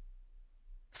 Yeah.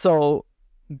 So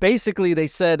basically they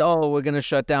said, oh, we're going to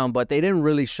shut down, but they didn't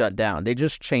really shut down. They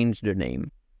just changed their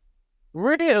name.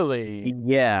 Really?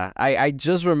 Yeah. I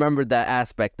just remembered that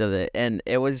aspect of it. And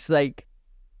it was like,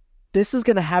 this is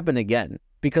going to happen again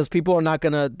because people are not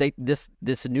going to,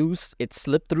 this news, it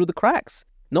slipped through the cracks.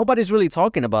 Nobody's really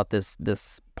talking about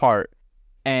this part.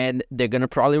 And they're going to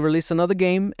probably release another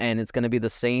game, and it's going to be the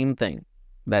same thing.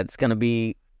 That's going to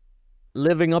be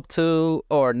living up to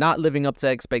or not living up to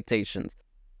expectations.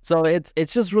 So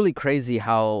it's just really crazy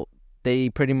how they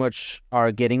pretty much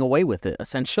are getting away with it,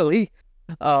 essentially.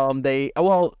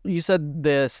 You said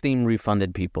the Steam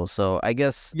refunded people, so I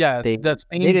guess the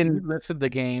Steam listed the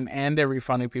game and they're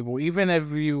refunding people, even if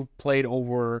you played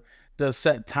over the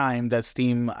set time that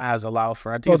Steam has allowed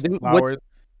for. I think it's 2 hours.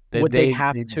 Would they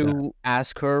have to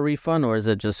ask for a refund, or is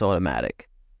it just automatic?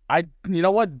 You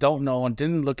know what? Don't know, and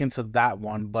didn't look into that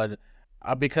one, but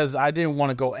because I didn't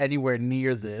want to go anywhere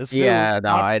near this. Yeah,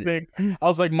 no, I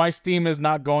was like, my Steam is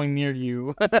not going near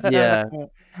you. Yeah.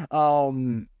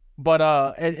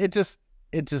 But it just,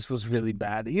 it just was really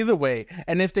bad. Either way,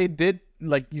 and if they did,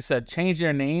 like you said, change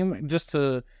their name just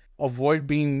to avoid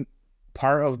being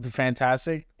part of the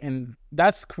Fantastic, and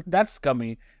that's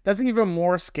scummy. That's even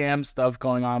more scam stuff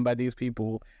going on by these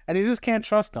people, and you just can't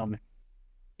trust them.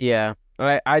 Yeah,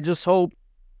 I just hope,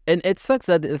 and it sucks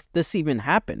that this even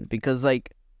happened because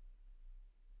like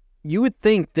you would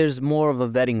think there's more of a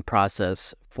vetting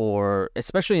process for,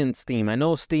 especially in Steam. I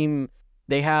know Steam,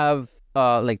 they have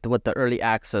like the early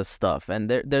access stuff, and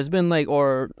there's been like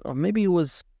or maybe it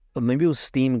was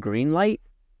Steam Greenlight.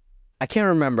 I can't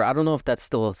remember. I don't know if that's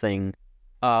still a thing.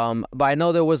 But I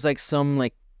know there was like some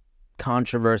like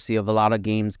controversy of a lot of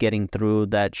games getting through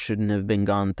that shouldn't have been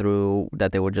gone through,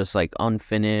 that they were just like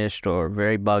unfinished or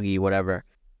very buggy, whatever.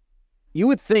 You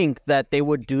would think that they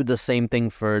would do the same thing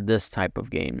for this type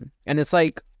of game. And it's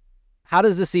like, how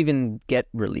does this even get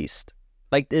released?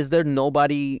 Like, is there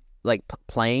nobody like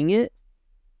playing it?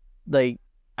 Like,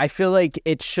 I feel like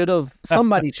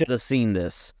somebody should have seen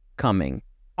this coming.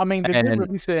 I mean, they did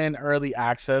release it in early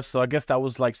access, so I guess that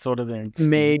was like sort of the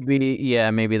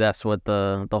maybe that's what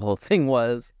the whole thing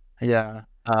was. Yeah.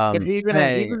 Even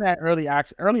that early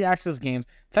access games,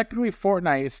 technically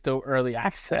Fortnite is still early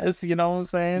access. You know what I'm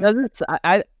saying?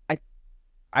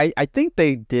 I think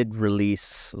they did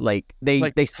release like they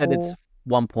said it's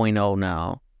 1.0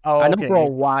 now. Oh, I know for a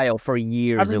while, for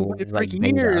years, it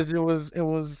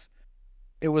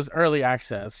was early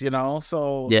access. You know,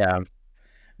 so yeah.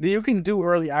 You can do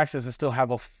early access and still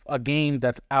have a game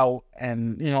that's out,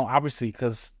 and you know, obviously,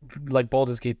 because like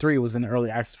Baldur's Gate 3 was in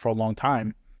early access for a long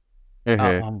time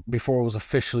before it was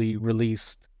officially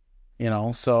released. You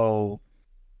know, so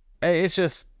it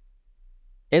sucks.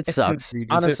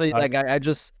 Honestly, like it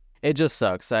just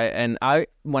sucks. When I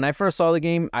first saw the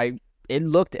game, it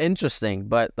looked interesting,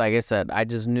 but like I said, I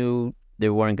just knew they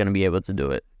weren't going to be able to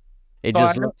do it. It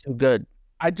just looked too good.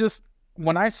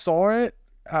 When I saw it.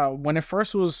 When it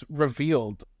first was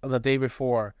revealed the day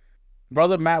before,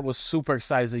 brother Matt was super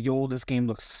excited. He's like, yo, this game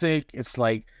looks sick. It's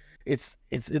like it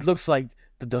looks like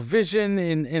The Division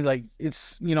and like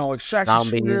it's, you know, extraction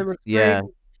shooter. Yeah.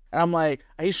 And I'm like,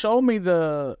 he showed me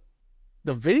the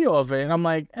video of it, and I'm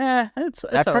like, it's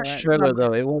that first trailer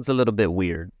though, it was a little bit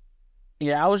weird.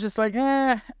 Yeah, I was just like,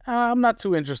 I'm not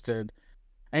too interested.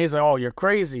 And he's like, oh, you're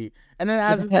crazy. And then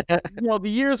as you know, the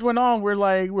years went on,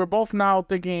 we're both now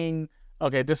thinking,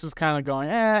 okay, this is kind of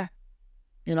going,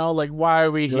 you know, like, why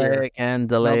are we here?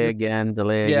 Delay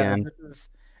again.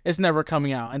 It's never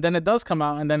coming out. And then it does come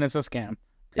out, and then it's a scam.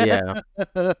 Yeah.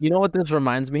 You know what this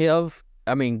reminds me of?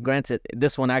 I mean, granted,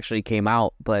 this one actually came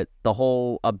out, but the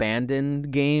whole Abandoned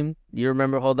game, you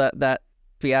remember how that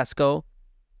fiasco?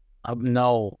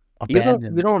 No.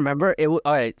 Abandoned. You don't remember? All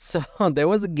right, so there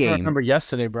was a game. I remember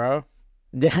yesterday, bro.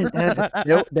 There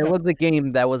was a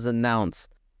game that was announced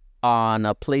on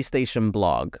a PlayStation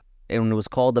blog, and it was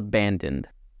called Abandoned,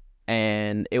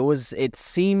 and it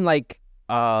seemed like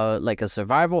a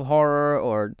survival horror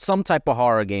or some type of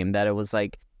horror game, that it was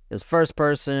first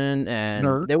person,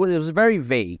 and it was very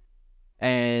vague,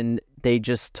 and they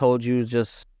just told you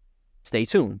just stay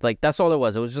tuned. Like, that's all it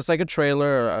was. It was just like a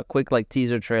trailer, or a quick like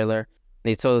teaser trailer.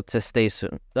 They told it to stay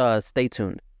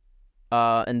tuned.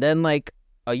 And then like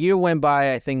a year went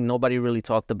by. I think nobody really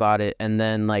talked about it, and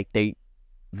then like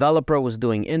developer was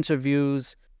doing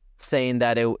interviews saying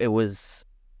that it was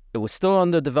still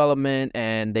under development,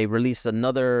 and they released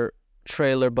another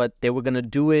trailer, but they were going to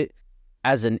do it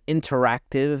as an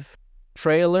interactive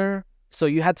trailer. So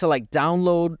you had to like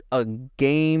download a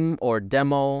game or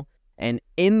demo, and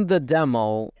in the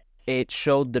demo it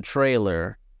showed the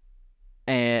trailer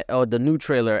or the new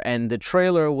trailer, and the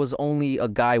trailer was only a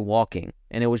guy walking,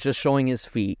 and it was just showing his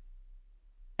feet.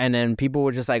 And then people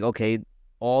were just like, okay,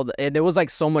 and there was like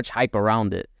so much hype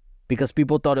around it because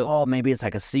people thought, maybe it's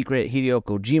like a secret Hideo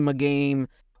Kojima game,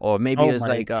 or maybe it's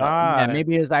like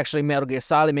maybe it's actually Metal Gear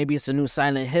Solid, maybe it's a new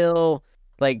Silent Hill.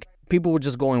 Like, people were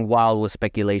just going wild with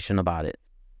speculation about it.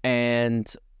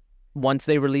 And once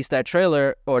they released that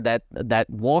trailer or that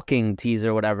walking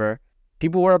teaser or whatever,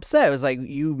 people were upset. It was like,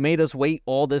 you made us wait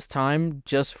all this time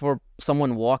just for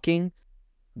someone walking.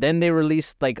 Then they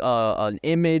released like an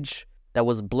image that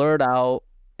was blurred out,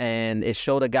 and it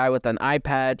showed a guy with an eye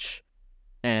patch,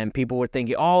 and people were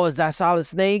thinking, oh, is that Solid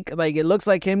Snake? Like, it looks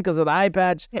like him because of the eye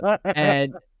patch.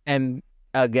 and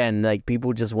again, like,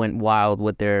 people just went wild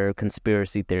with their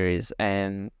conspiracy theories,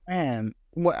 and then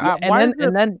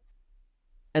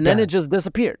it just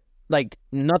disappeared. Like,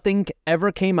 nothing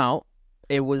ever came out.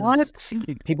 It was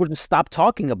people just stopped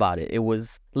talking about it. It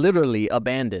was literally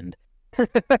abandoned.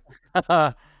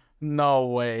 No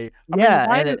way.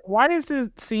 I mean, why does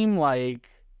it seem like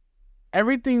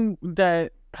everything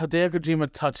that Hideo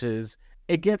Kojima touches,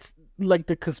 it gets like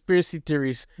the conspiracy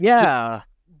theories. Yeah,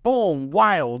 Boom,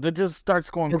 wild. It just starts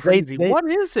going 'cause crazy. What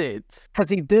is it? because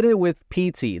he did it with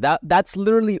PT. That's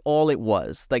literally all it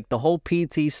was. Like the whole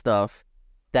PT stuff.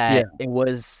 That it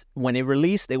was when it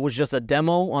released, it was just a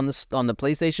demo on the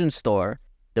PlayStation Store.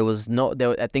 There was no,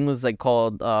 I think it was like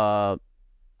called. I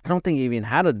don't think it even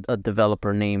had a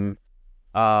developer name.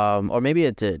 Or maybe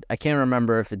it did. I can't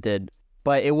remember if it did.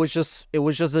 But it was just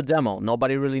a demo.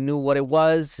 Nobody really knew what it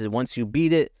was. Once you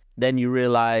beat it, then you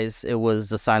realize it was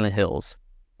the Silent Hills.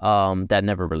 That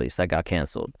never released. That got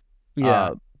canceled.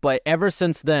 Yeah. But ever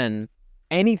since then,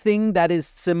 anything that is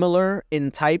similar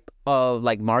in type of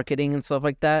like marketing and stuff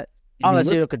like that, that's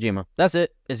Hideo Kojima. That's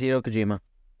it. It's Hideo Kojima.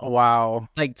 Wow.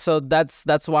 Like, so that's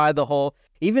why the whole,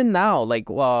 even now, like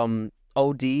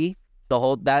OD,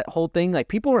 that whole thing, like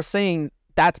people are saying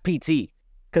that's PT.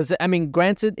 Because I mean,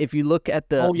 granted, if you look at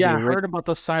the I heard about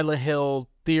the Silent Hill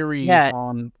theories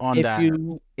on if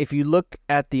that. If you look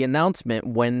at the announcement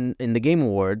when in the Game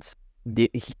Awards,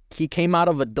 he came out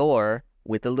of a door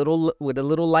with a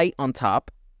little light on top.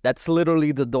 That's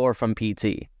literally the door from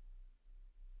PT.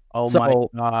 Oh my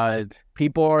God.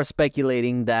 People are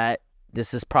speculating that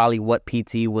this is probably what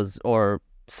PT was, or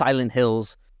Silent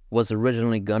Hills was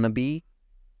originally gonna be.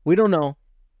 We don't know.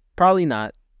 Probably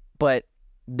not. But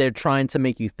they're trying to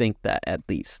make you think that, at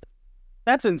least.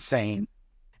 That's insane.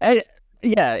 And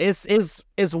yeah, it's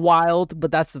wild,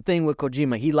 but that's the thing with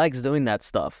Kojima. He likes doing that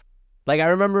stuff. Like, I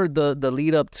remember the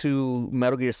lead up to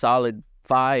Metal Gear Solid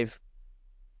 5.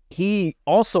 He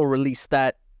also released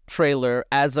that trailer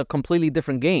as a completely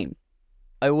different game.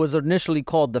 It was initially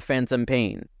called The Phantom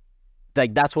Pain.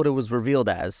 Like, that's what it was revealed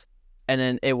as. And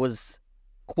then it was,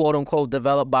 quote unquote,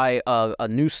 developed by a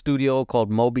new studio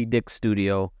called Moby Dick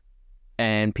Studio.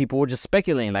 And people were just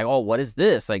speculating, like, oh, what is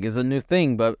this? Like, it's a new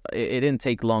thing. But it didn't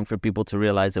take long for people to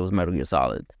realize it was Metal Gear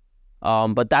Solid.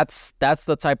 But that's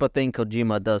the type of thing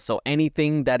Kojima does. So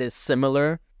anything that is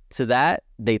similar to that,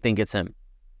 they think it's him.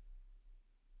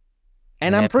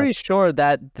 And I'm pretty sure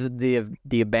that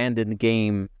the abandoned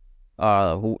game,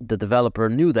 the developer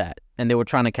knew that, and they were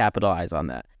trying to capitalize on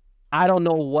that. I don't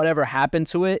know whatever happened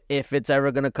to it. If it's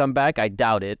ever gonna come back, I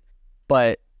doubt it.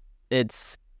 But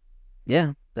it's,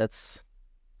 yeah, that's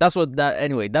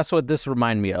what this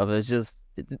reminded me of. It's just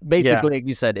basically, like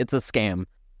you said, it's a scam.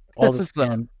 All the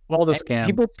scam. All the scam.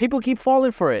 People keep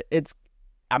falling for it.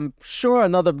 I'm sure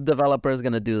another developer is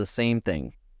gonna do the same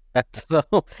thing. So,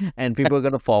 and people are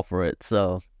gonna fall for it.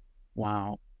 So,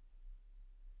 wow.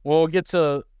 Well, we'll get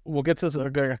to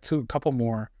a couple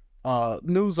more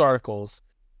news articles.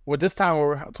 Well, this time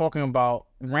we're talking about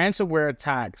ransomware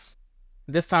attacks.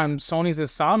 This time, Sony's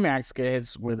Insomniac get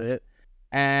hits with it,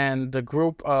 and the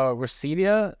group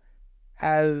Residia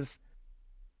is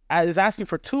asking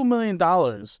for $2 million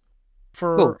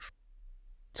for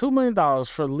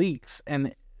leaks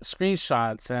and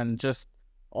screenshots and just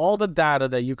all the data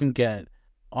that you can get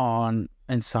on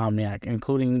Insomniac,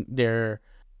 including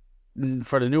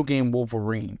for the new game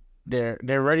Wolverine. They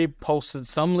already posted,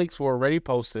 some leaks were already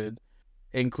posted.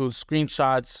 It includes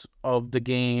screenshots of the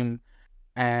game,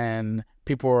 and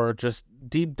people are just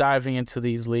deep diving into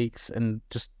these leaks and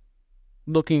just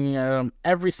looking at them,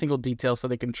 every single detail, so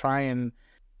they can try and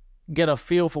get a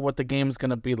feel for what the game is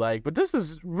going to be like. But this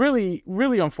is really,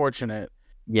 really unfortunate.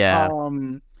 Yeah.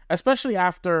 Especially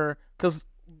after, because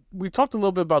we talked a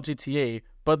little bit about GTA,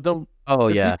 but the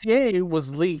GTA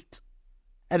was leaked,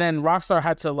 and then Rockstar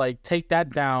had to like take that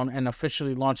down and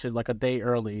officially launch it like a day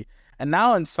early. And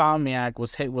now Insomniac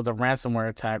was hit with a ransomware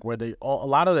attack where a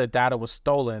lot of their data was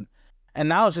stolen, and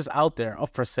now it's just out there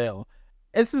up for sale.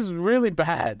 This is really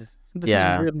bad. This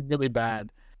is really, really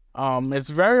bad. It's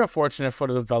very unfortunate for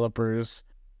the developers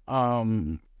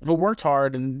who worked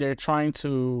hard, and they're trying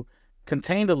to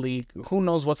contain the leak. Who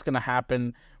knows what's going to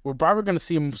happen? We're probably going to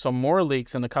see some more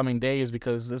leaks in the coming days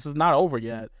because this is not over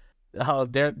yet.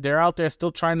 They're out there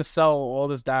still trying to sell all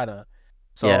this data.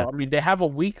 So I mean, they have a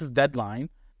week's deadline,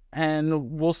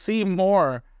 and we'll see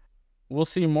more. We'll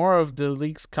see more of the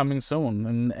leaks coming soon,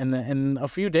 and in a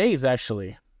few days,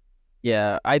 actually.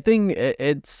 Yeah, I think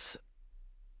it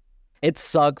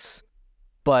sucks,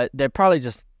 but they're probably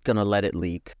just gonna let it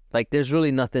leak. Like, there's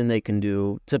really nothing they can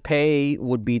do. To pay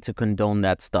would be to condone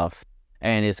that stuff,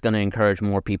 and it's gonna encourage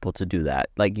more people to do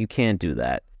that. Like, you can't do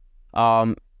that.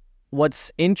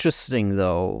 What's interesting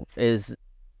though is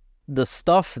the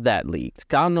stuff that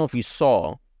leaked. I don't know if you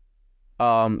saw.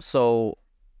 So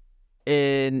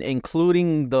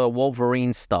including the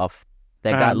Wolverine stuff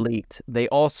that got leaked, they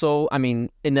also, I mean,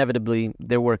 inevitably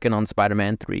they're working on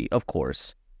Spider-Man 3, of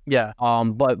course. Yeah.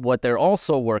 But what they're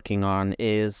also working on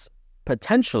is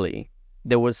potentially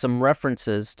there was some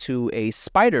references to a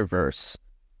Spider-Verse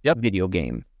video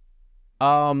game.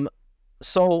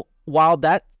 So while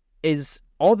that is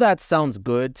all that sounds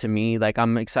good to me, like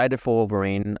I'm excited for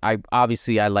Wolverine. I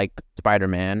like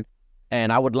Spider-Man,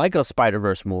 and I would like a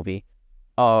Spider-Verse game.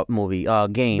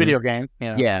 Video game.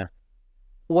 Yeah. Yeah.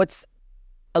 What's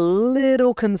a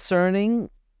little concerning,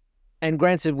 and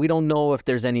granted, we don't know if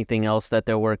there's anything else that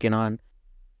they're working on.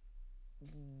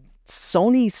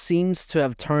 Sony seems to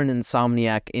have turned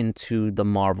Insomniac into the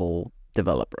Marvel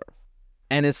developer.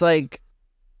 And it's like,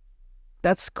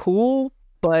 that's cool,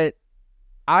 but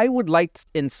I would like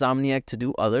Insomniac to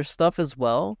do other stuff as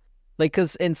well. Like,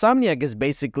 because Insomniac is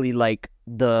basically like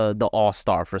the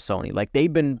all-star for Sony. Like,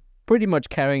 they've been pretty much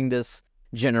carrying this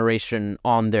generation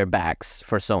on their backs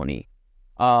for Sony.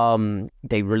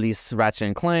 They released Ratchet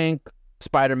and Clank,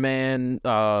 Spider-Man,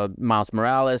 Miles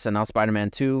Morales, and now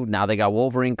Spider-Man 2. Now they got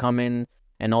Wolverine coming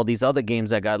and all these other games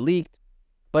that got leaked.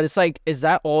 But it's like, is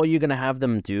that all you're going to have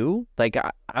them do? Like,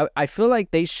 I feel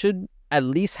like they should at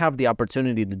least have the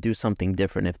opportunity to do something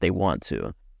different if they want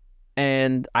to.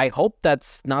 And I hope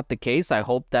that's not the case. I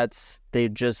hope that's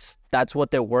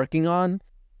what they're working on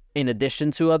in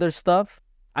addition to other stuff.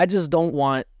 I just don't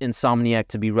want Insomniac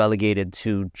to be relegated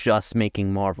to just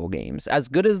making Marvel games. As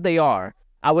good as they are,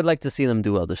 I would like to see them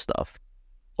do other stuff.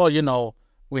 Well,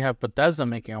 we have Bethesda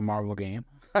making a Marvel game.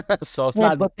 So it's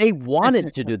not... But they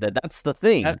wanted to do that. That's the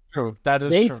thing. That's true. That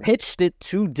is true. They pitched it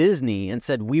to Disney and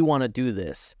said, we want to do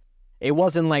this. It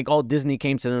wasn't like, oh, Disney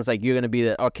came to them and it's like, you're going to be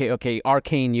okay,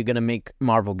 Arcane, you're going to make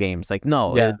Marvel games. Like,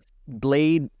 no,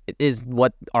 Blade is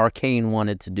what Arcane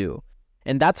wanted to do.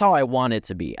 And that's how I want it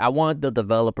to be. I want the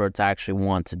developer to actually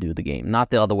want to do the game, not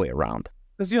the other way around.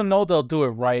 Because they'll do it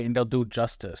right and they'll do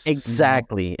justice.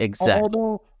 Exactly.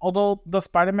 Although the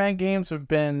Spider-Man games have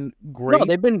been great. No,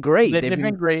 they've been great. They've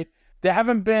been great. They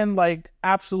haven't been like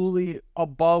absolutely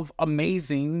above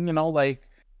amazing, like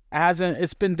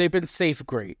they've been safe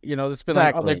great. It's been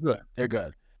like, oh, they're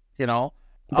good.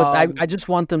 But I just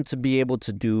want them to be able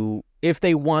to do, if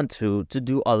they want to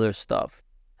do other stuff.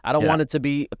 I don't want it to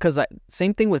be, because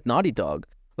same thing with Naughty Dog.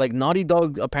 Like, Naughty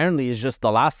Dog apparently is just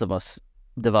The Last of Us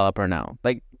developer now.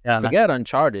 Like, forget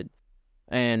Uncharted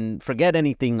and forget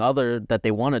anything other that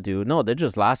they want to do. No, they're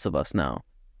just Last of Us now.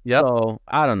 Yeah. So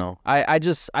I don't know. I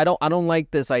don't like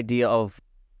this idea of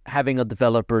having a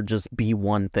developer just be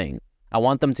one thing. I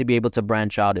want them to be able to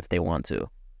branch out if they want to.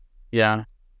 Yeah,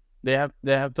 they have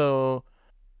to.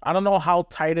 I don't know how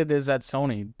tight it is at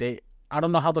Sony. I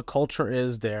don't know how the culture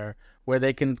is there, where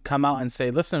they can come out and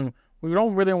say, listen, we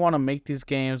don't really want to make these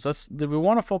games. We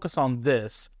want to focus on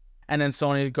this. And then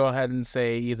Sony go ahead and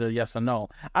say either yes or no.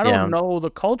 I don't know the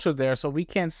culture there, so we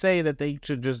can't say that they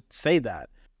should just say that.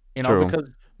 True.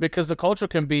 Because the culture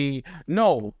can be,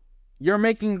 no, you're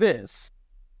making this.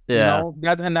 Yeah.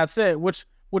 And that's it, which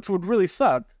would really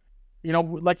suck.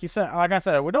 Like I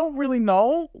said, we don't really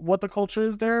know what the culture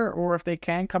is there or if they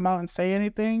can come out and say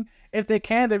anything. If they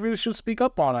can, they really should speak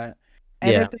up on it.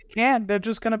 And if they can't, they're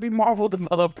just going to be Marvel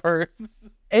developers.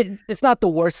 It's not the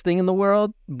worst thing in the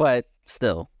world, but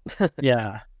still.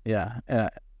 Yeah, it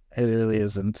really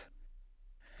isn't.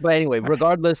 But anyway,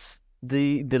 regardless,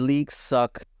 the leaks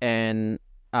suck, and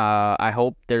I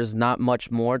hope there's not much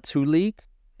more to leak,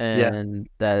 and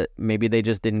that maybe they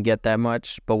just didn't get that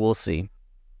much, but we'll see.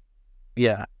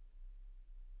 Yeah.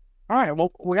 All right,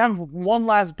 well, we have one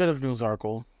last bit of news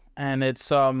article, and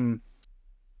it's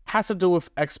has to do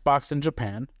with Xbox in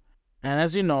Japan. And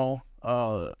as you know,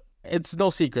 it's no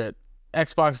secret,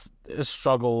 Xbox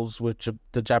struggles with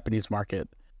the Japanese market.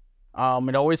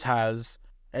 It always has.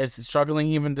 It's struggling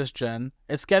even this gen.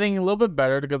 It's getting a little bit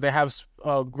better because they have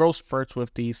growth spurts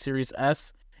with the Series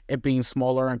S, it being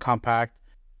smaller and compact,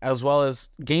 as well as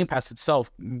Game Pass itself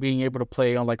being able to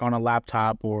play on a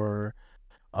laptop or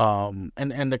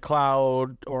in the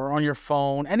cloud or on your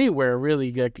phone, anywhere really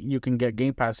you can get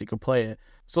Game Pass, you can play it.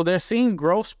 So they're seeing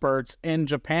growth spurts in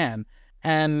Japan.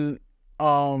 And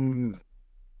a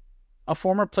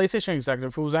former PlayStation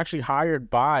executive who was actually hired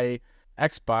by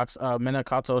Xbox,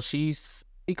 Minakato, she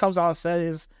comes out and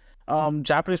says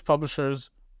Japanese publishers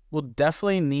will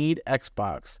definitely need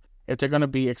Xbox if they're going to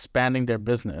be expanding their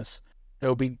business. It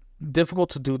will be difficult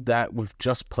to do that with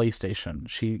just PlayStation.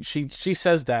 She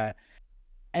says that.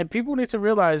 And people need to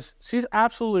realize she's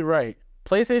absolutely right.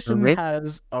 PlayStation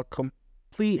has a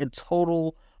complete and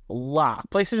total lock.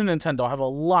 PlayStation and Nintendo have a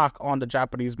lock on the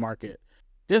Japanese market.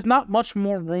 There's not much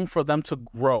more room for them to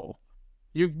grow.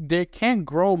 They can't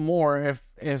grow more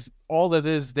if all that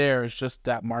is there is just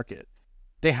that market.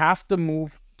 They have to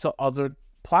move to other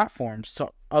platforms, to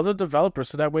other developers,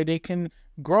 so that way they can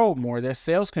grow more. Their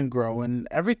sales can grow and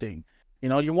everything.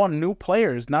 You want new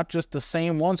players, not just the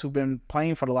same ones who've been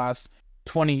playing for the last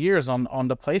 20 years on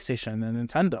the PlayStation and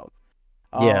Nintendo.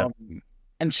 Yeah.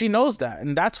 And she knows that,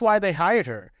 and that's why they hired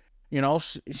her.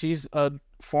 She's a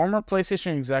former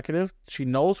PlayStation executive. She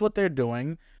knows what they're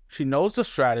doing. She knows the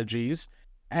strategies,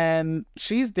 and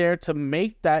she's there to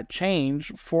make that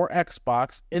change for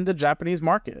Xbox in the Japanese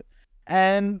market.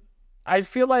 And I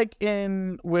feel like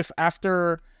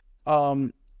after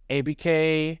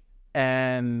ABK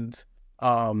and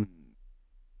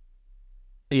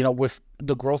with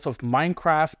the growth of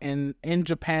Minecraft in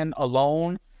Japan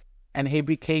alone, and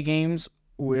ABK games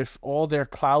with all their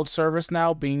cloud service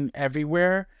now being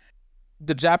everywhere,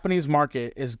 the Japanese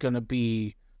market is going to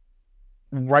be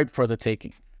ripe for the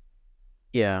taking.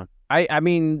 Yeah. I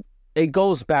mean, it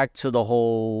goes back to the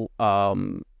whole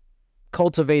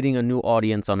cultivating a new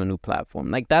audience on a new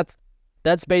platform. Like that's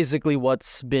basically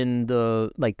what's been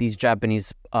these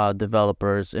Japanese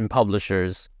developers and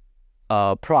publishers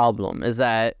problem, is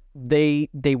that they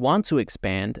want to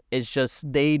expand. It's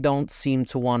just they don't seem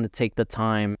to want to take the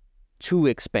time to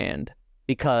expand,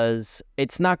 because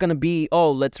it's not going to be,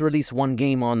 oh, let's release one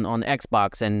game on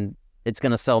Xbox and it's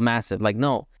going to sell massive. Like,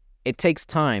 no, it takes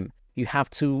time. You have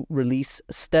to release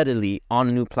steadily on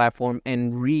a new platform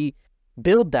and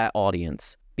rebuild that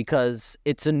audience, because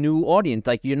it's a new audience.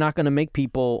 Like, you're not going to make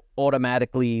people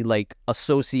automatically like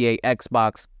associate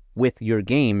Xbox with your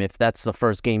game if that's the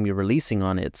first game you're releasing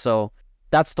on it. So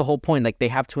that's the whole point. Like, they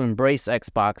have to embrace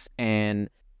Xbox and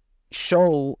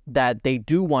show that they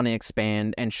do want to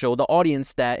expand, and show the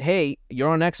audience that, hey, you're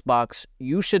on Xbox,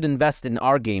 you should invest in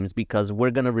our games because we're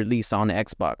going to release on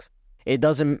Xbox. It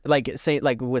doesn't, say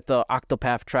with the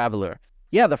Octopath Traveler.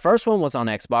 Yeah, the first one was on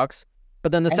Xbox,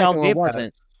 but then the second one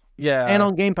wasn't. Yeah. And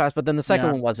on Game Pass, but then the second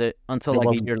one wasn't until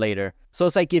a year later. So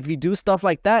it's like, if you do stuff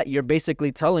like that, you're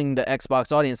basically telling the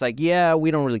Xbox audience, like, yeah, we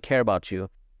don't really care about you.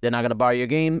 They're not going to buy your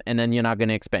game, and then you're not going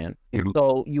to expand.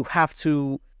 So you have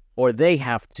to, or they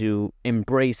have to,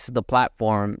 embrace the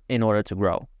platform in order to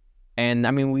grow. And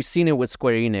I mean, we've seen it with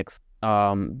Square Enix.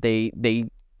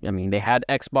 They had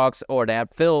Xbox, or they had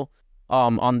Phil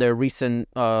on their recent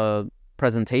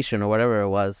presentation or whatever it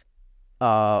was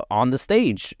on the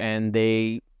stage, and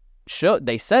they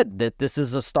said that this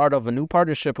is the start of a new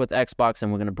partnership with Xbox,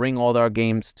 and we're going to bring all our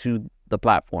games to the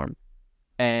platform.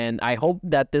 And I hope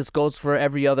that this goes for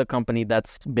every other company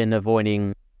that's been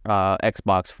avoiding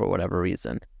Xbox for whatever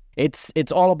reason. It's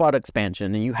all about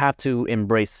expansion, and you have to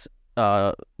embrace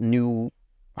new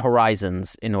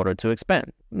horizons in order to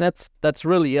expand. And that's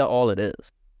really all it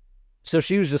is. So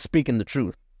she was just speaking the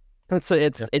truth.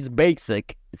 It's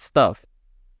basic. It's stuff.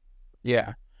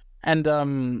 Yeah,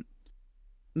 and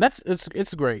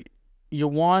it's great. You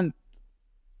want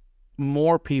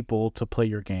more people to play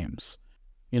your games.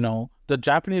 The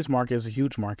Japanese market is a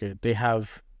huge market. They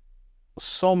have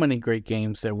so many great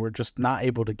games that we're just not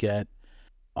able to get.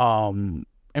 In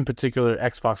particular,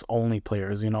 Xbox only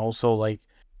players. So like,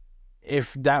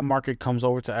 if that market comes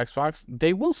over to Xbox,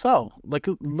 they will sell. Like,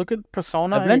 look at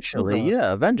Persona. Eventually,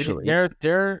 eventually.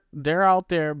 They're out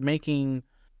there making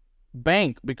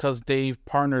bank because they've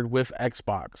partnered with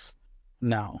Xbox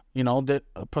now. The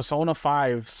Persona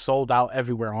 5 sold out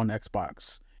everywhere on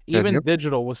Xbox. Even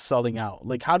digital was selling out.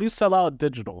 Like, how do you sell out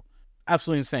digital?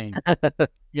 Absolutely insane.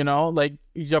 Like,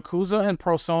 Yakuza and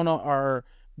Persona are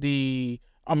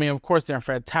of course they're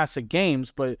fantastic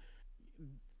games, but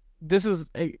this is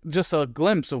just a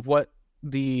glimpse of what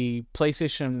the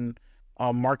PlayStation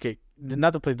market,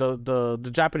 the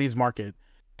Japanese market,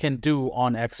 can do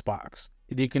on Xbox.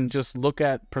 You can just look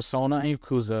at Persona and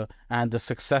Yakuza and the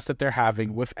success that they're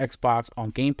having with Xbox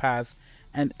on Game Pass,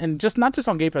 and just not just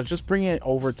on Game Pass, just bring it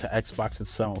over to Xbox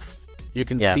itself. You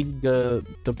can see the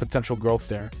potential growth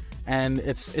there, and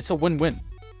it's a win-win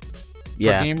for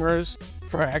gamers,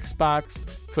 for Xbox,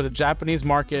 for the Japanese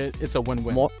market. It's a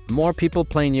win-win. More people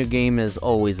playing your game is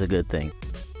always a good thing.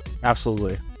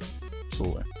 Absolutely.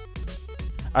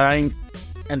 And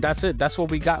that's it. That's what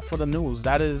we got for the news.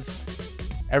 That is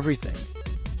everything.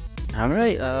 All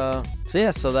right.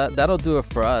 So that'll do it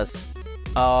for us.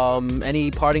 Any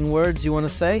parting words you want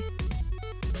to say?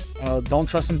 Don't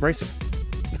trust Embracer.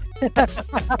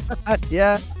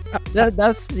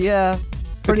 That's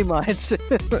pretty much.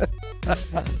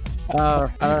 All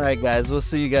right, guys. We'll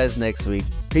see you guys next week.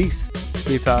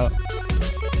 Peace out.